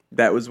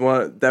 That was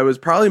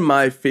probably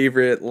my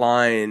favorite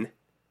line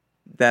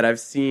that I've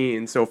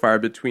seen so far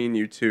between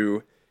you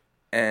two.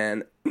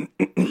 And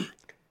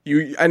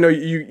I know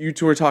you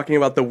two were talking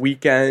about the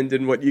weekend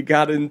and what you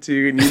got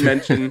into, and you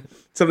mentioned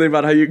something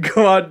about how you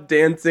go out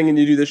dancing and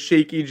you do the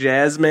shaky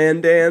jazz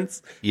man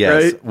dance.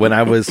 Yes. Right? When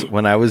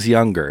I was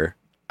younger,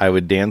 I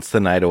would dance the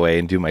night away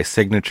and do my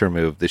signature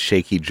move, the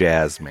shaky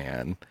jazz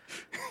man.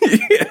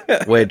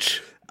 Yeah.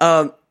 Which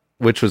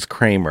was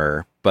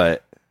Kramer,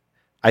 but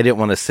I didn't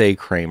want to say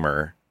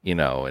Kramer,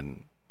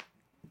 and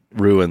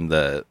ruin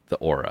the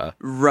aura.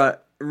 Right.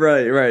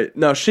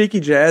 No, Shaky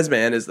Jazz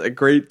Man is a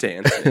great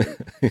dance name.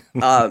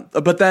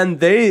 But then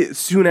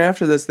soon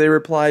after this, they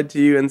replied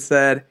to you and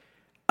said,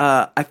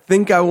 I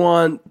think I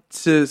want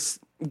to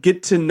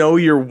get to know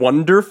your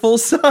wonderful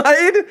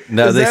side.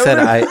 No, Is they that said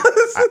what it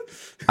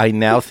was? I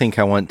now think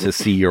I want to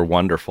see your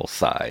wonderful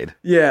side.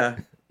 Yeah.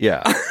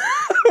 Yeah.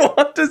 I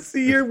want to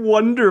see your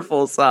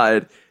wonderful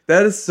side.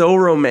 That is so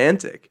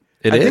romantic.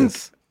 It I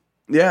is. think-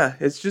 yeah,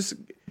 it's just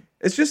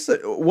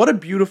what a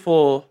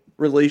beautiful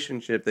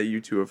relationship that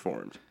you two have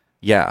formed.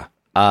 Yeah.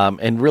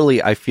 And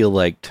really, I feel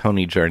like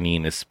Tony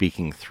Jarnine is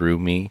speaking through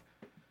me.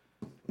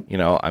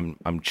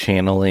 I'm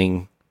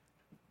channeling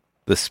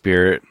the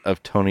spirit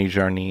of Tony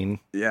Jarnine.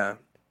 Yeah.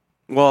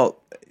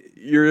 Well,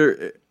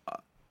 you're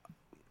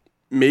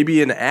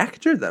maybe an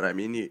actor then. I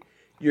mean,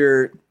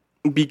 you're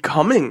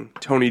becoming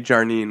Tony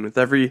Jarnine with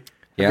every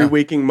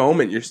waking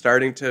moment. You're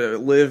starting to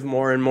live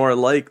more and more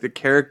like the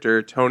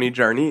character Tony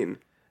Jarnine.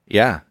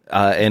 Yeah.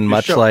 And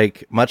much show-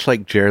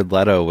 like Jared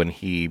Leto when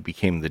he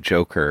became the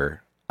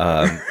Joker,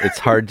 it's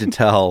hard to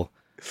tell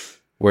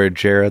where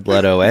Jared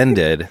Leto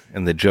ended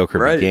and the Joker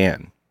Right.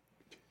 began.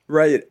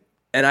 Right.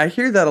 And I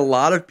hear that a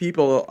lot of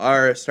people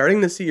are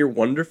starting to see your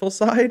wonderful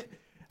side.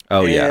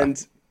 Oh, yeah.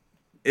 And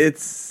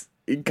it's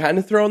kind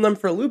of throwing them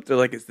for a loop. They're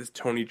like, is this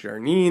Tony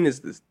Jarnine?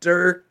 Is this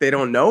Dirk? They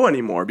don't know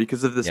anymore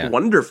because of this Yeah.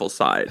 wonderful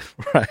side.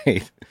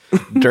 Right.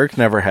 Dirk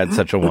never had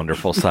such a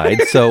wonderful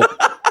side. So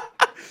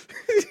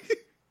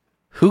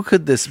who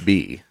could this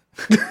be?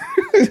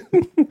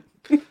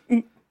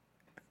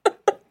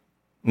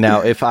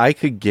 Now, if I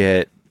could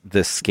get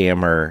the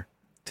scammer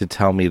to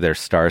tell me their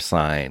star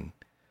sign,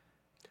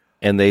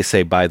 and they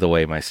say, by the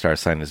way, my star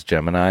sign is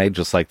Gemini,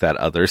 just like that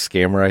other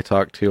scammer I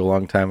talked to a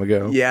long time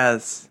ago.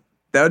 Yes,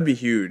 that would be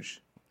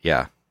huge.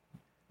 Yeah.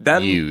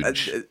 Then,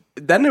 Huge.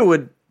 Then it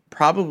would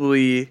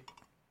probably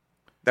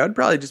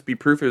just be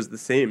proof it was the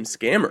same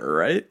scammer,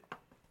 right?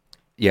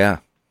 Yeah.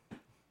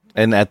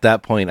 And at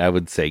that point, I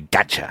would say,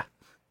 gotcha.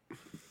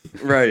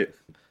 Right.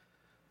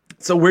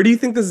 So where do you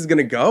think this is going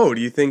to go?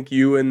 Do you think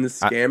you and the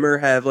scammer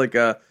have like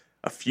a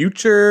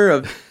future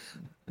of,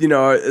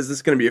 is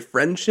this going to be a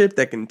friendship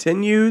that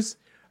continues?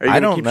 Are you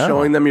going to keep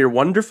showing them your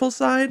wonderful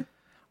side?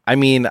 I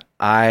mean,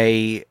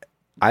 I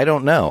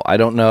don't know. I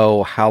don't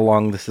know how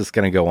long this is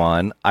going to go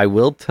on. I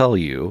will tell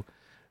you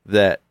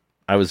that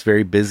I was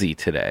very busy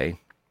today,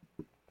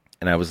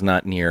 and I was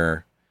not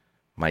near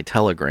my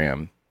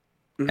Telegram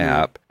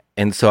app,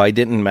 and so I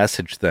didn't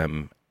message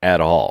them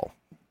at all.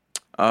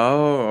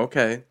 Oh,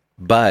 okay.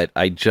 But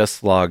I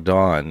just logged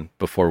on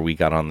before we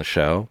got on the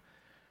show,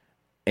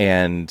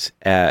 and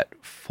at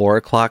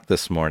 4:00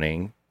 this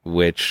morning,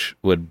 which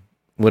would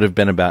have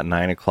been about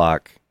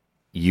 9:00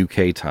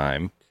 UK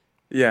time,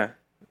 Yeah.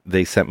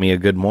 they sent me a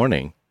good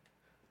morning.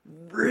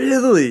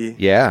 Really?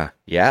 Yeah.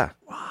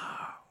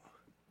 Wow.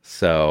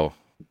 So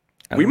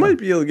We might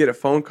be able to get a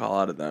phone call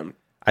out of them.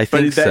 I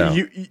think so.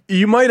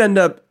 You might end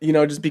up,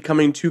 just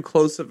becoming too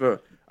close of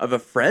a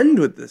friend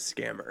with this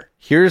scammer.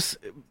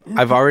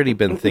 I've already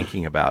been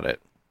thinking about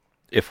it.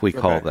 If we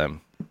call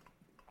them,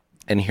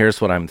 and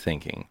here's what I'm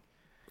thinking.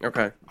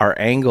 Okay. Our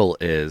angle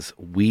is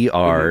we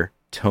are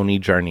Tony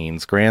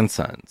Jarnine's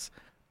grandsons,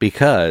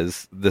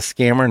 because the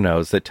scammer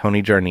knows that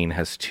Tony Jarnine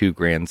has two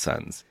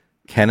grandsons,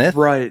 Kenneth,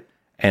 Right.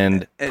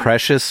 and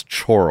Precious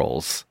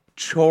Chorles.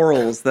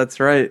 Chorles, that's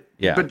right.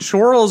 Yeah. But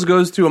Chorles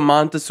goes to a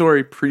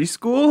Montessori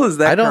preschool, is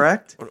that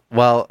correct?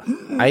 Well,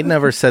 I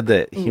never said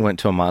that he went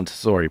to a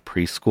Montessori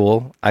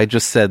preschool. I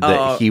just said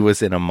that he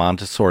was in a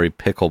Montessori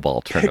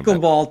pickleball tournament.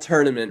 Pickleball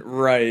tournament,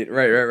 right.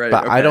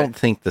 But okay. I don't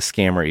think the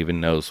scammer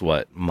even knows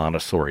what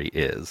Montessori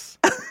is.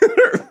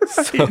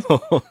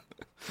 So,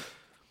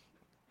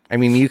 I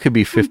mean, you could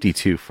be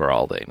 52 for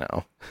all they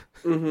know.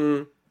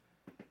 Mm-hmm.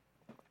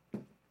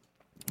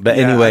 But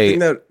Yeah,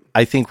 anyway,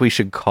 I think we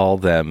should call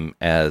them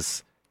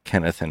as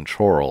Kenneth and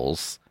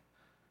Chorles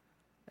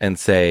and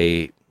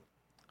say,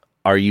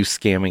 are you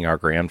scamming our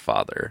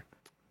grandfather?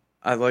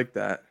 I like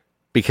that.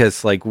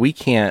 Because we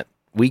can't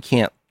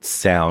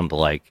sound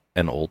like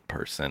an old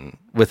person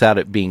without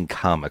it being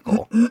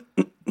comical.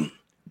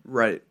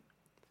 Right.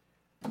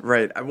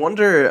 I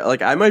wonder,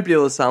 I might be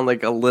able to sound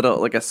like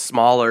a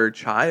smaller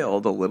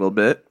child a little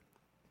bit.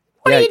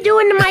 What are you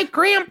doing to my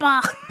grandpa?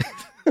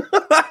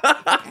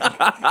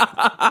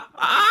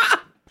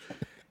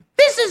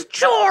 This is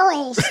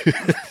Charles.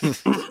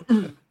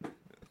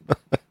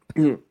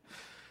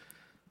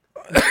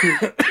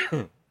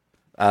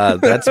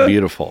 That's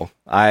beautiful.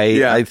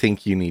 I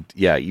think you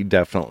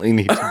definitely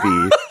need to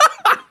be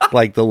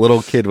like the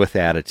little kid with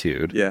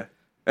attitude. Yeah.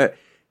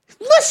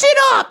 Listen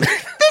up.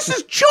 This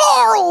is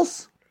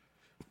Charles.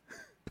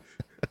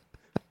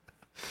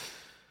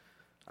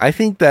 I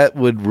think that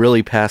would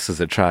really pass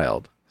as a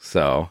child.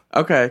 So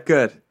Okay,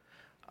 good.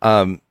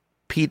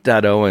 Pete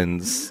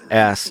Owens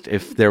asked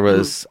if there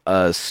was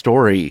a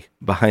story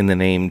behind the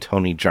name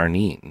Tony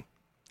Jarnine.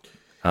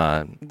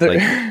 I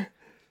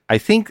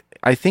think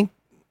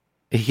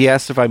he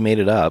asked if I made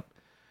it up.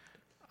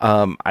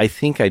 I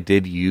think I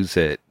did use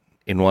it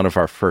in one of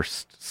our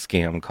first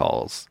scam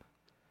calls.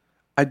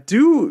 I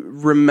do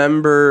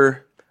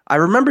remember. I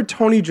remember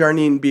Tony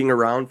Jarnine being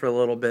around for a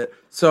little bit.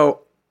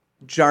 So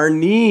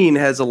Jarnine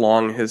has a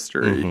long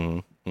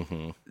history.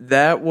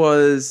 That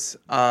was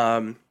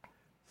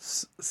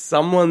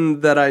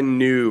someone that I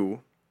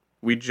knew.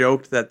 We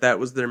joked that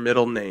was their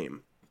middle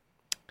name.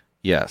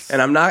 Yes,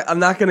 And I'm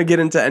not going to get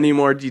into any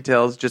more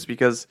details just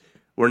because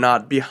we're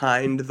not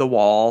behind the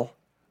wall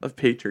of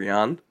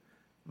Patreon.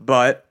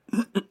 But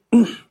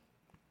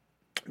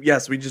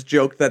yes, we just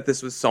joked that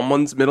this was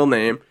someone's middle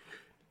name.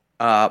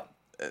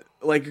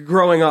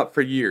 Growing up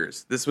for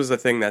years, this was a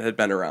thing that had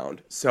been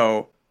around.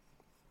 So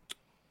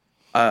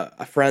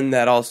a friend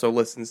that also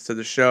listens to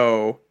the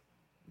show,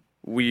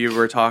 we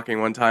were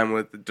talking one time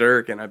with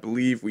Dirk, and I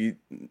believe we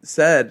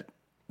said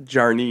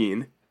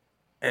Jarnine,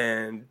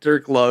 and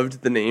Dirk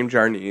loved the name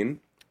Jarnine.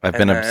 I've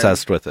been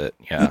obsessed with it.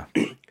 Yeah.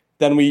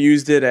 Then we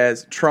used it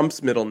as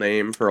Trump's middle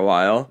name for a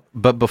while.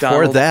 But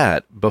before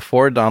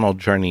Donald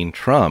Jarnine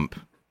Trump,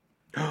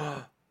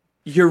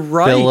 You're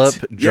right. Philip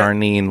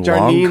Jarnine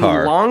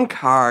Longcar.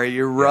 Longcar,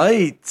 you're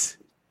right.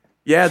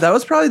 Yeah, that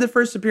was probably the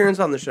first appearance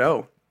on the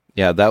show.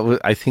 Yeah,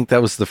 I think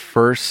that was the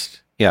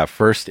first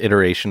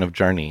iteration of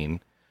Jarnine.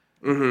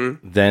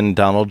 Mm-hmm. Then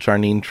Donald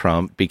Jarnine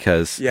Trump,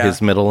 because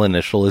his middle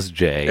initial is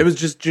J. It was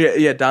just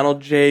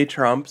Donald J.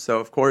 Trump, so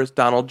of course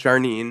Donald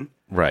Jarnine.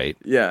 Right.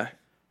 Yeah.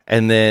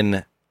 And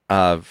then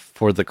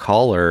for the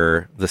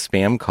caller, the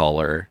spam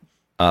caller,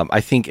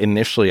 I think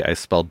initially I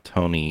spelled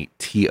Tony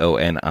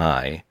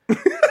Toni,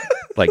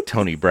 like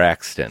Tony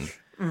Braxton.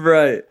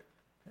 Right.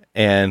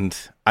 And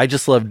I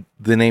just love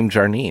the name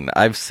Jarnine.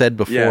 I've said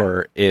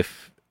before,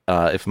 if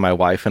if my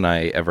wife and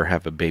I ever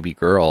have a baby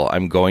girl,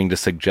 I'm going to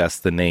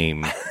suggest the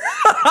name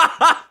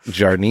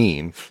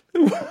Jarnine.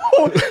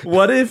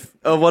 What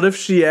if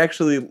she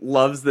actually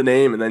loves the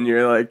name, and then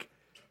you're like,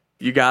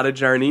 you got a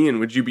Jarnine?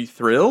 Would you be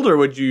thrilled,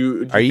 or do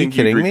you think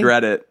you'd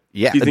regret it?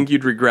 Yeah. Do you think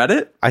you'd regret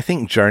it? I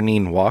think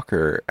Jarnine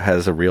Walker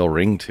has a real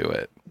ring to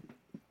it.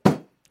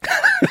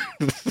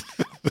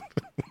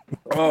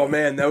 Oh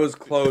man, that was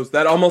close.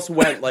 That almost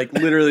went like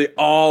literally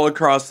all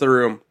across the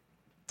room.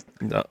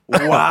 No.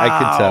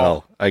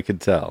 Wow. I could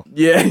tell.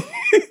 Yeah,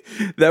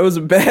 that was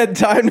a bad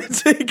time to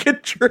take a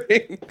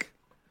drink.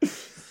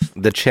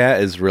 The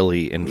chat is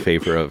really in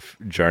favor of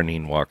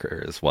Jarnine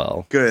Walker as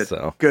well. Good.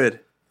 So. Good.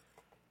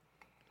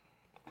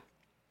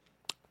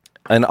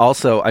 And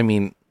also, I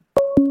mean,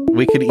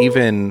 we could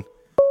even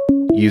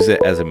use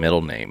it as a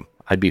middle name.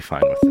 I'd be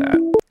fine with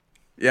that.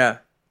 Yeah.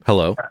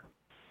 Hello?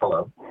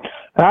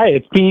 Hi,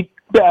 it's Pete.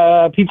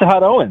 Pizza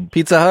Hut Owens.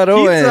 Pizza Hut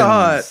Owens. Pizza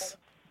Hut.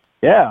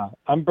 Yeah,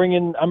 I'm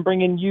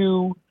bringing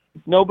you.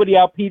 Nobody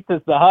out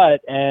pizzas the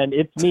Hut, and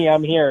it's me.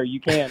 I'm here. You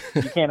can't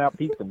out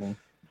pizza me.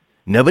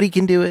 Nobody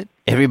can do it.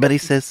 Everybody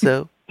says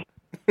so.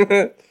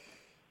 There's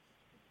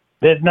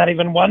not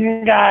even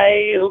one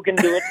guy who can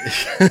do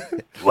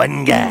it.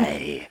 One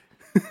guy.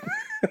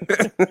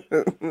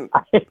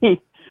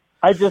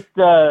 I just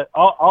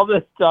all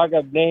this talk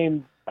of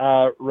names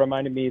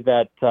reminded me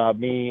that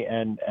me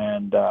and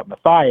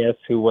Matthias,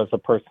 who was a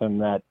person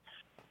that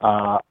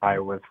I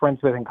was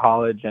friends with in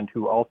college, and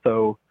who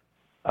also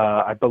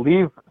I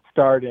believe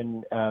starred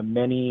in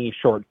many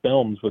short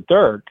films with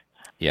Dirk.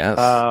 Yes.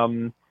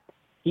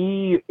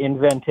 He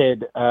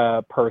invented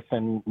a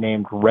person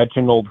named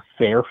Reginald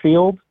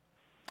Fairfield.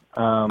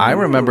 I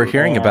remember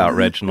hearing about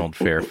Reginald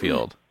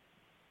Fairfield.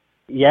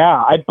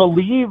 Yeah, I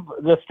believe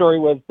the story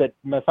was that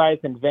Matthias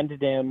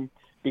invented him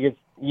because,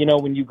 you know,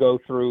 when you go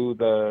through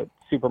the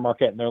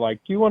supermarket and they're like,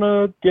 do you want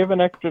to give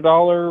an extra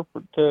 $1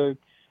 to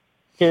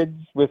kids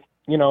with,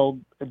 you know,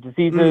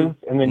 diseases?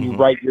 And then you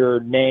write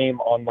your name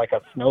on like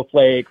a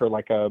snowflake or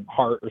like a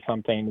heart or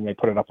something, and they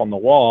put it up on the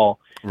wall.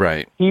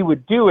 Right. He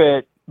would do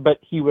it, but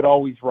he would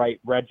always write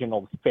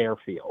Reginald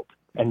Fairfield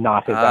and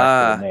not his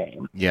actual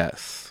name.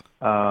 Yes.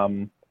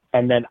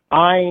 And then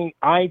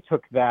I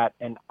took that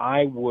and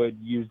I would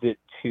use it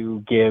to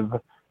give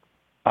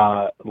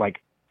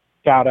like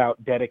shout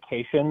out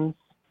dedications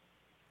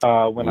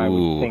when I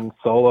would sing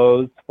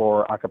solos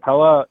for a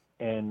cappella,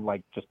 and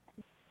like just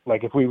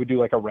like if we would do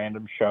like a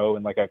random show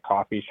in like a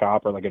coffee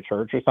shop or like a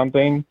church or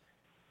something,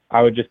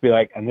 I would just be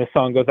like, and this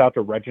song goes out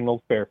to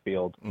Reginald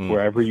Fairfield,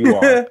 wherever you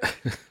are.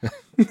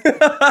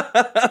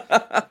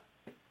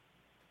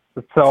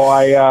 So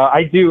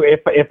I do,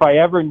 if I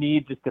ever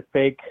need just a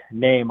fake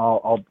name,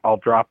 I'll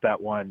drop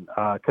that one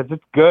because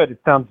it's good. It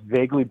sounds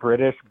vaguely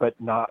British, but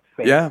not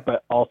fake. Yeah.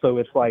 But also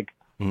it's like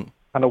kind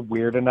of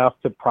weird enough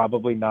to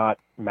probably not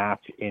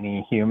match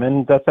any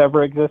human that's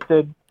ever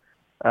existed.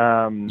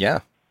 Yeah.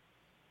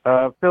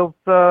 Feels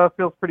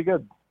pretty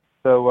good.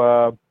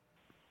 So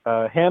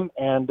him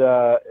and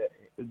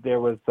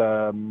there was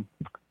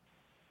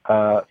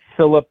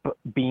Philip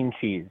Bean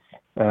Cheese.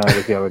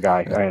 Was the other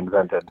guy I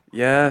invented.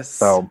 Yes.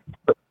 So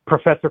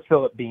Professor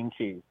Philip Bean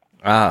Cheese.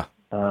 Ah,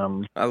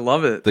 I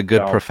love it. the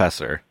good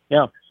professor.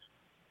 Yeah.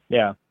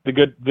 The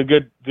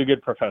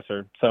good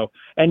professor. So,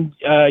 and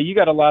you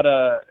got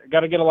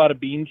to get a lot of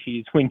bean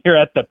cheese when you're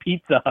at the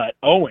Pizza Hut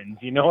Owens.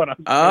 You know what I'm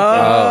saying?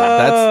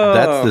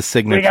 That's the We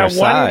signature got one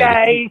side.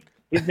 guy.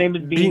 His name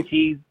is Bean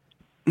Cheese.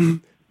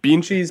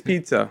 Bean cheese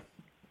pizza.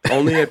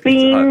 Only at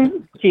Pizza Hut.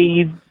 Bean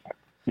cheese.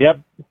 Yep.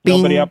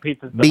 Nobody out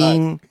pizzas the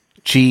bean,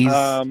 cheese,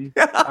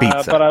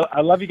 pizza. But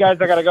I love you guys.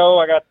 I gotta go.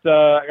 I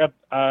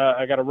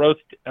got a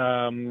roast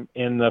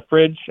in the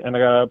fridge, and I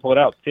gotta pull it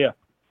out. See ya.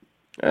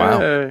 Wow.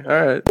 Hey,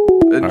 all right.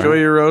 Enjoy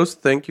your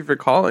roast. Thank you for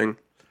calling.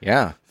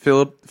 Yeah.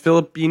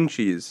 Philip Bean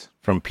Cheese.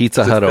 From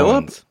Pizza Was it Hut Philip?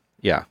 Owens.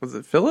 Yeah. Was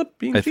it Philip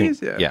Bean I think,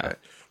 Cheese? yeah. Okay.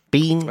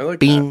 Bean, I like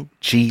bean,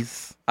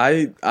 cheese.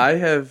 I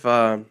have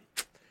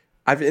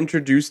I've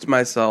introduced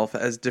myself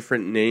as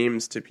different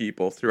names to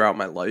people throughout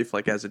my life,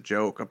 like as a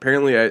joke.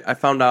 Apparently, I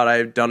found out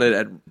I've done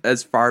it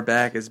as far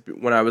back as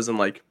when I was in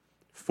like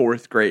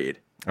 4th grade.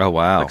 Oh,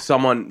 wow. Like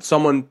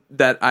someone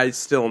that I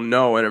still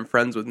know and am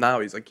friends with now.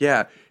 He's like,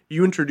 yeah,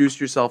 you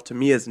introduced yourself to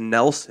me as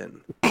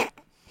Nelson.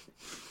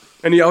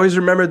 And he always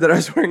remembered that I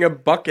was wearing a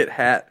bucket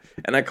hat,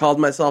 and I called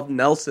myself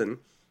Nelson.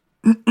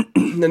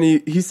 And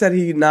he said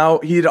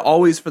he'd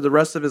always, for the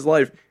rest of his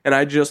life, and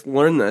I just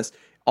learned this,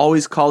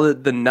 always called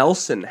it the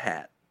Nelson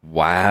hat.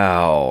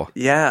 Wow.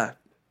 Yeah.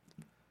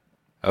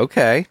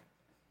 Okay.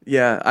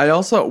 Yeah. I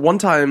also, one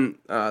time,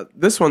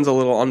 this one's a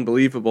little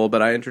unbelievable,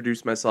 but I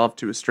introduced myself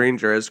to a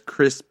stranger as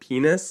Chris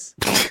Penis.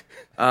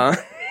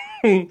 And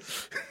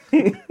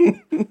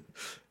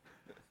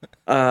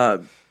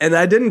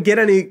I didn't get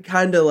any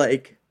kind of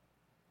like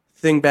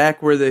thing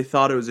back where they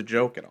thought it was a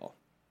joke at all.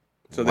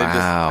 So they just,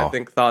 I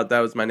think, thought that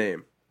was my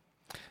name.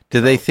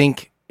 Did they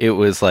think it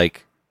was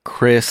like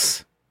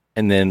Chris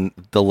and then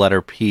the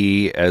letter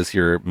P as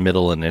your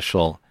middle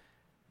initial,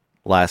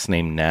 last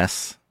name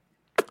Ness?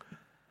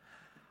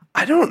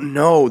 I don't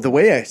know. The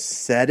way I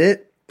said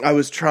it I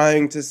was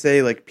trying to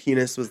say like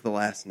penis was the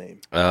last name.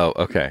 Oh,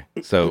 okay.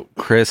 So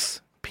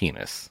Chris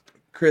Penis.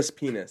 Chris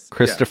Penis.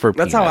 Christopher Yeah.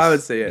 That's how I Penis.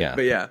 would say it. Yeah.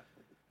 But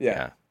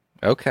yeah.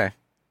 Okay.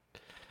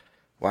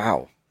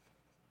 Wow.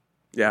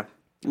 Yeah.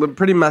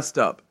 Pretty messed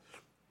up.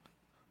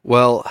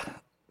 Well,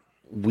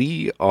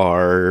 we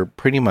are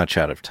pretty much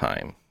out of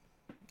time.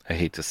 I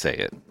hate to say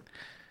it.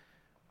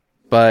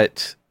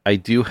 But I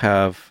do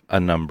have a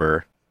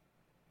number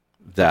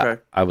that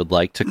Okay. I would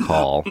like to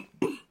call.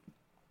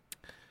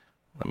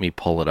 Let me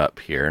pull it up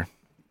here.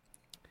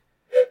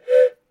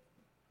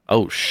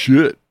 Oh,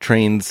 shit.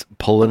 Train's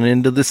pulling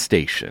into the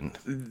station.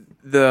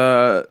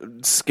 The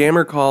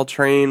scammer call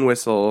train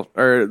whistle,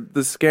 or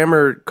the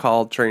scammer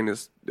call train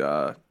is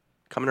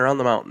coming around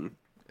the mountain.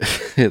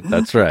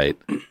 That's right.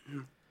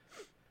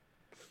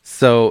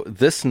 So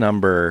this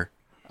number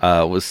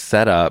was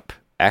set up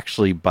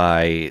actually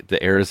by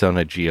the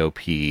Arizona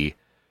GOP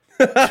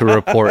to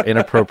report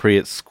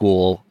inappropriate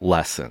school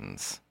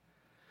lessons.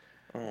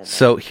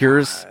 So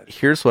here's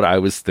what I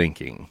was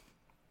thinking.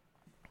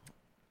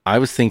 I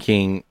was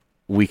thinking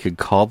we could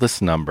call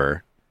this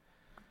number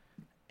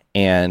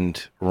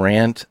and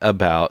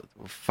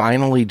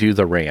finally do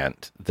the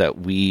rant that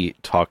we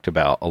talked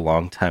about a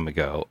long time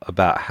ago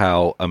about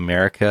how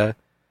America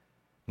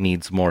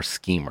needs more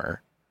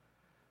schemer.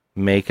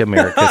 Make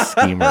America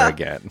schemer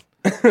again.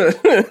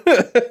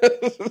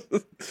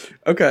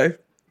 Okay.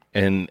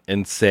 And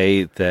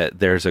say that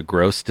there's a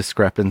gross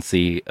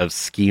discrepancy of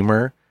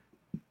schemer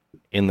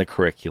in the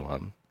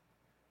curriculum.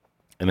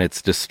 And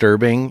it's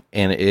disturbing,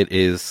 and it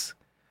is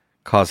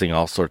causing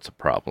all sorts of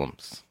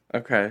problems.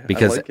 Okay.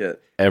 Because I like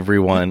it.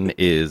 everyone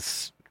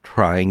is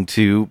trying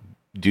to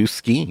do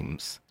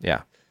schemes.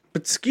 Yeah.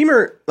 But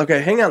schemer,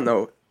 okay, hang on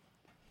though.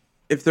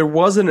 If there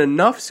wasn't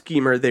enough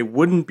schemer, they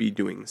wouldn't be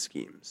doing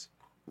schemes,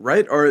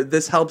 right? Or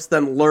this helps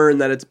them learn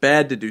that it's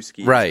bad to do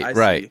schemes. Right, I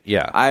right, see.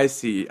 yeah. I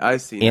see. now.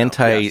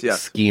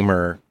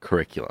 Anti-schemer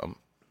curriculum.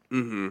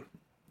 Mm-hmm.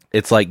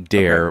 It's like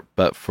DARE,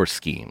 but for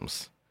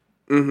schemes.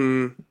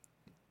 Mm-hmm.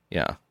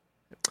 Yeah.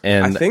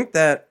 And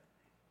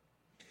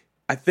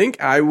I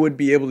think I would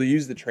be able to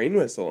use the train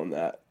whistle in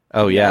that.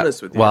 oh, to be yeah.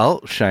 honest with you.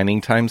 Well,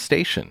 Shining Time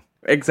Station.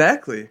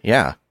 Exactly.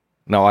 Yeah.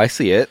 No, I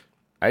see it.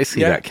 I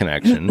see Yeah. that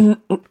connection.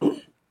 All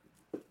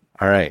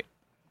right.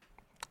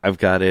 I've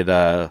got it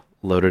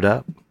loaded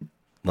up.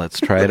 Let's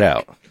try it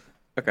out.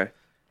 Okay.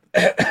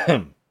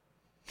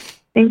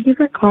 Thank you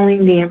for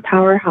calling the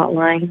Empower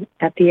Hotline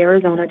at the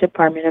Arizona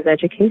Department of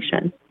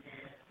Education.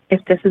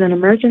 If this is an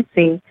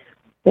emergency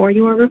or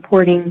you are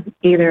reporting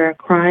either a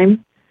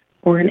crime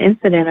or an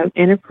incident of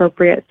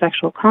inappropriate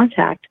sexual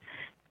contact,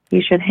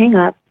 you should hang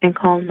up and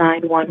call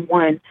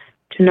 911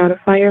 to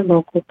notify your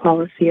local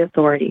policy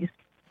authorities.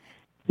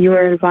 You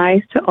are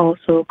advised to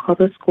also call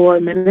the school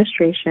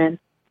administration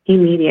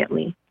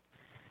immediately.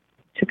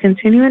 To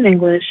continue in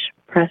English,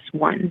 press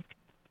 1.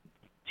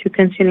 To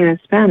continue in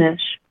Spanish,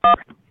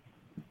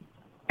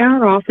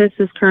 our office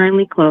is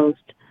currently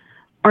closed.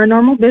 Our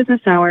normal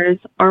business hours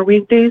are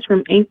weekdays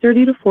from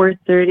 8:30 to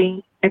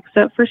 4:30,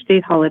 except for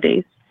state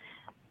holidays.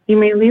 You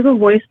may leave a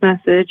voice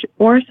message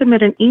or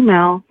submit an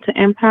email to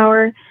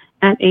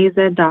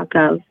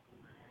empower@az.gov.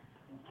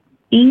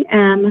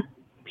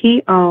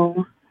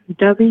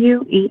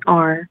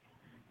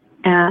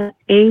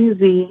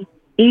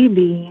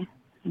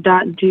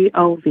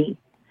 empower@azed.gov.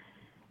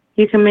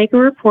 You can make a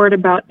report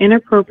about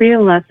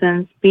inappropriate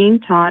lessons being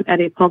taught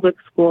at a public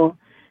school,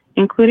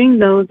 including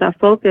those that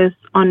focus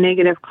on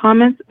negative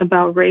comments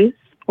about race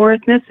or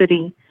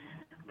ethnicity,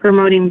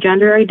 promoting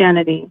gender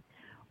identity,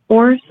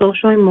 or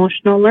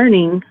social-emotional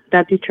learning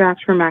that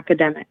detracts from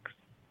academics.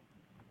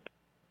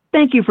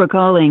 Thank you for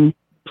calling.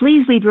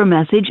 Please leave your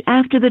message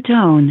after the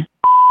tone.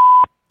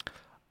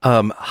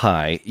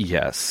 Hi,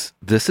 yes.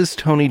 This is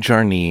Tony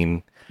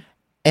Jarnine,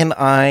 and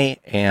I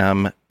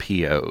am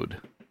PO'd.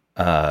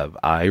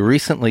 I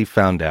recently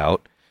found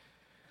out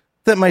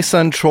that my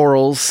son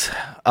Charles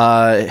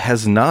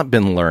has not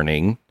been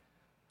learning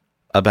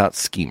about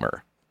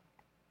Schemer.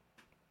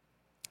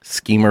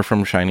 Schemer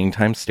from Shining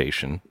Time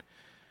Station.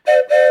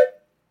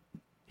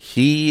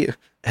 He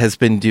has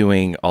been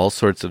doing all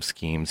sorts of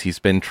schemes. He's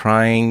been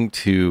trying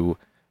to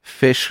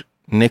fish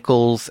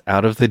nickels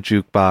out of the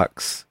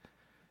jukebox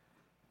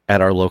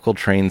at our local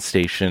train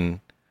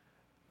station.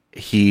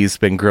 He's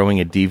been growing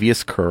a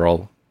devious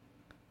curl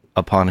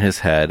upon his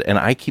head, and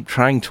I keep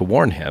trying to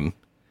warn him.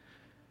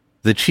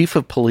 The chief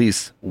of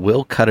police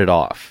will cut it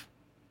off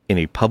in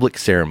a public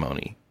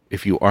ceremony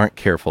if you aren't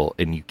careful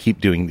and you keep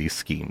doing these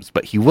schemes,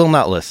 but he will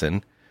not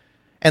listen.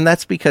 And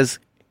that's because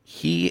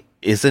he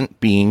isn't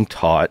being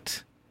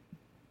taught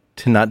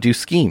to not do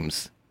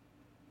schemes.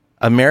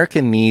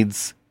 America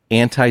needs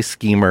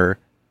anti-schemer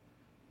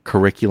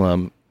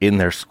curriculum in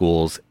their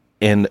schools.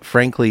 And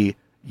frankly,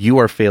 you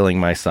are failing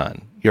my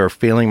son. You are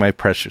failing my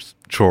precious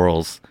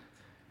Charles.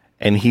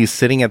 And he's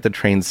sitting at the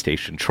train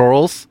station.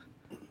 Charles?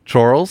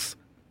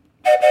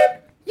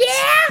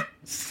 Yeah?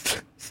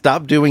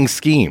 Stop doing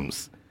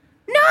schemes.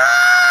 No!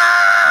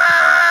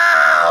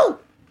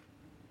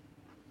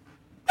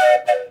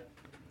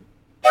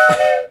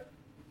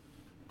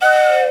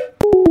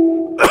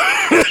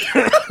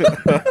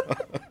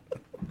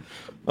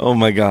 Oh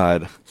my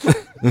God.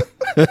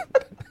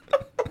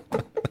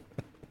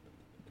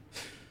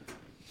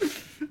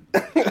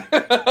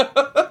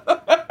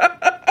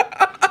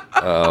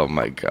 Oh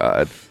my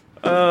God.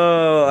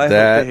 Oh, I hope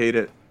That- they hate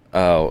it.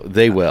 Oh,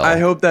 they will. I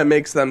hope that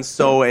makes them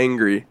so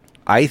angry.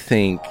 I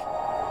think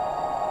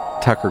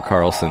Tucker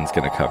Carlson's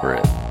going to cover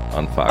it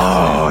on Fox.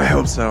 Oh, I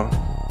hope so.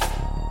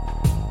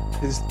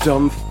 His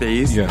dumb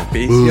face, Yeah. the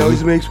face he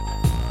always makes.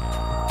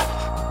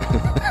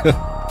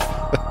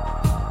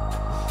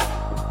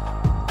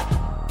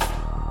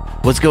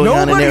 What's going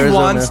on in Nobody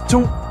Arizona wants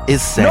to.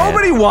 is sad.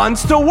 Nobody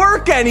wants to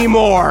work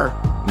anymore.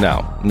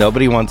 No,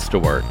 nobody wants to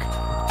work.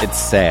 It's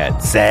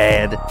sad.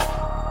 Sad.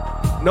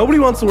 Nobody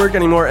wants to work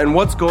anymore, and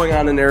what's going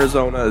on in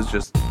Arizona is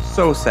just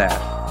so sad.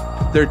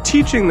 They're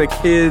teaching the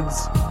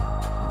kids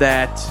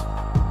that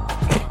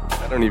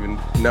I don't even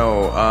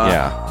know.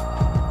 Yeah.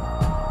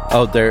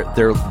 Oh,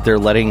 they're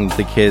letting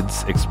the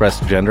kids express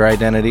gender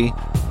identity.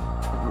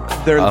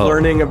 They're Oh.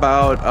 learning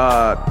about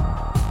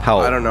How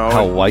I don't know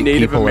how white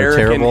Native people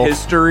American are terrible.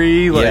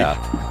 history. Like, Yeah.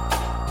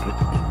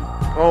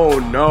 oh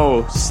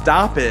no,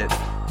 stop it!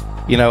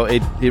 You know,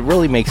 it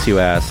really makes you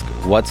ask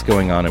what's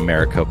going on in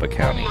Maricopa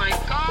County.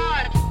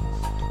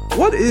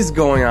 What is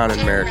going on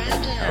in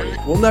Maricopa County?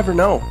 We'll never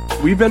know.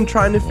 We've been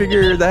trying to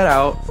figure that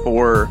out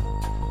for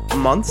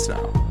months now.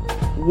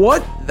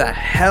 What the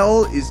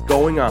hell is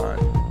going on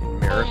in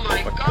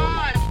Maricopa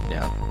County?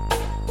 Yeah.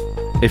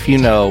 If you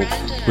know,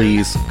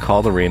 please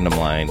call the random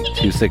line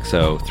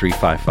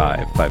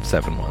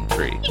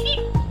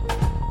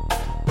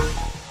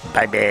 260-355-5713.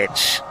 Bye,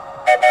 bitch.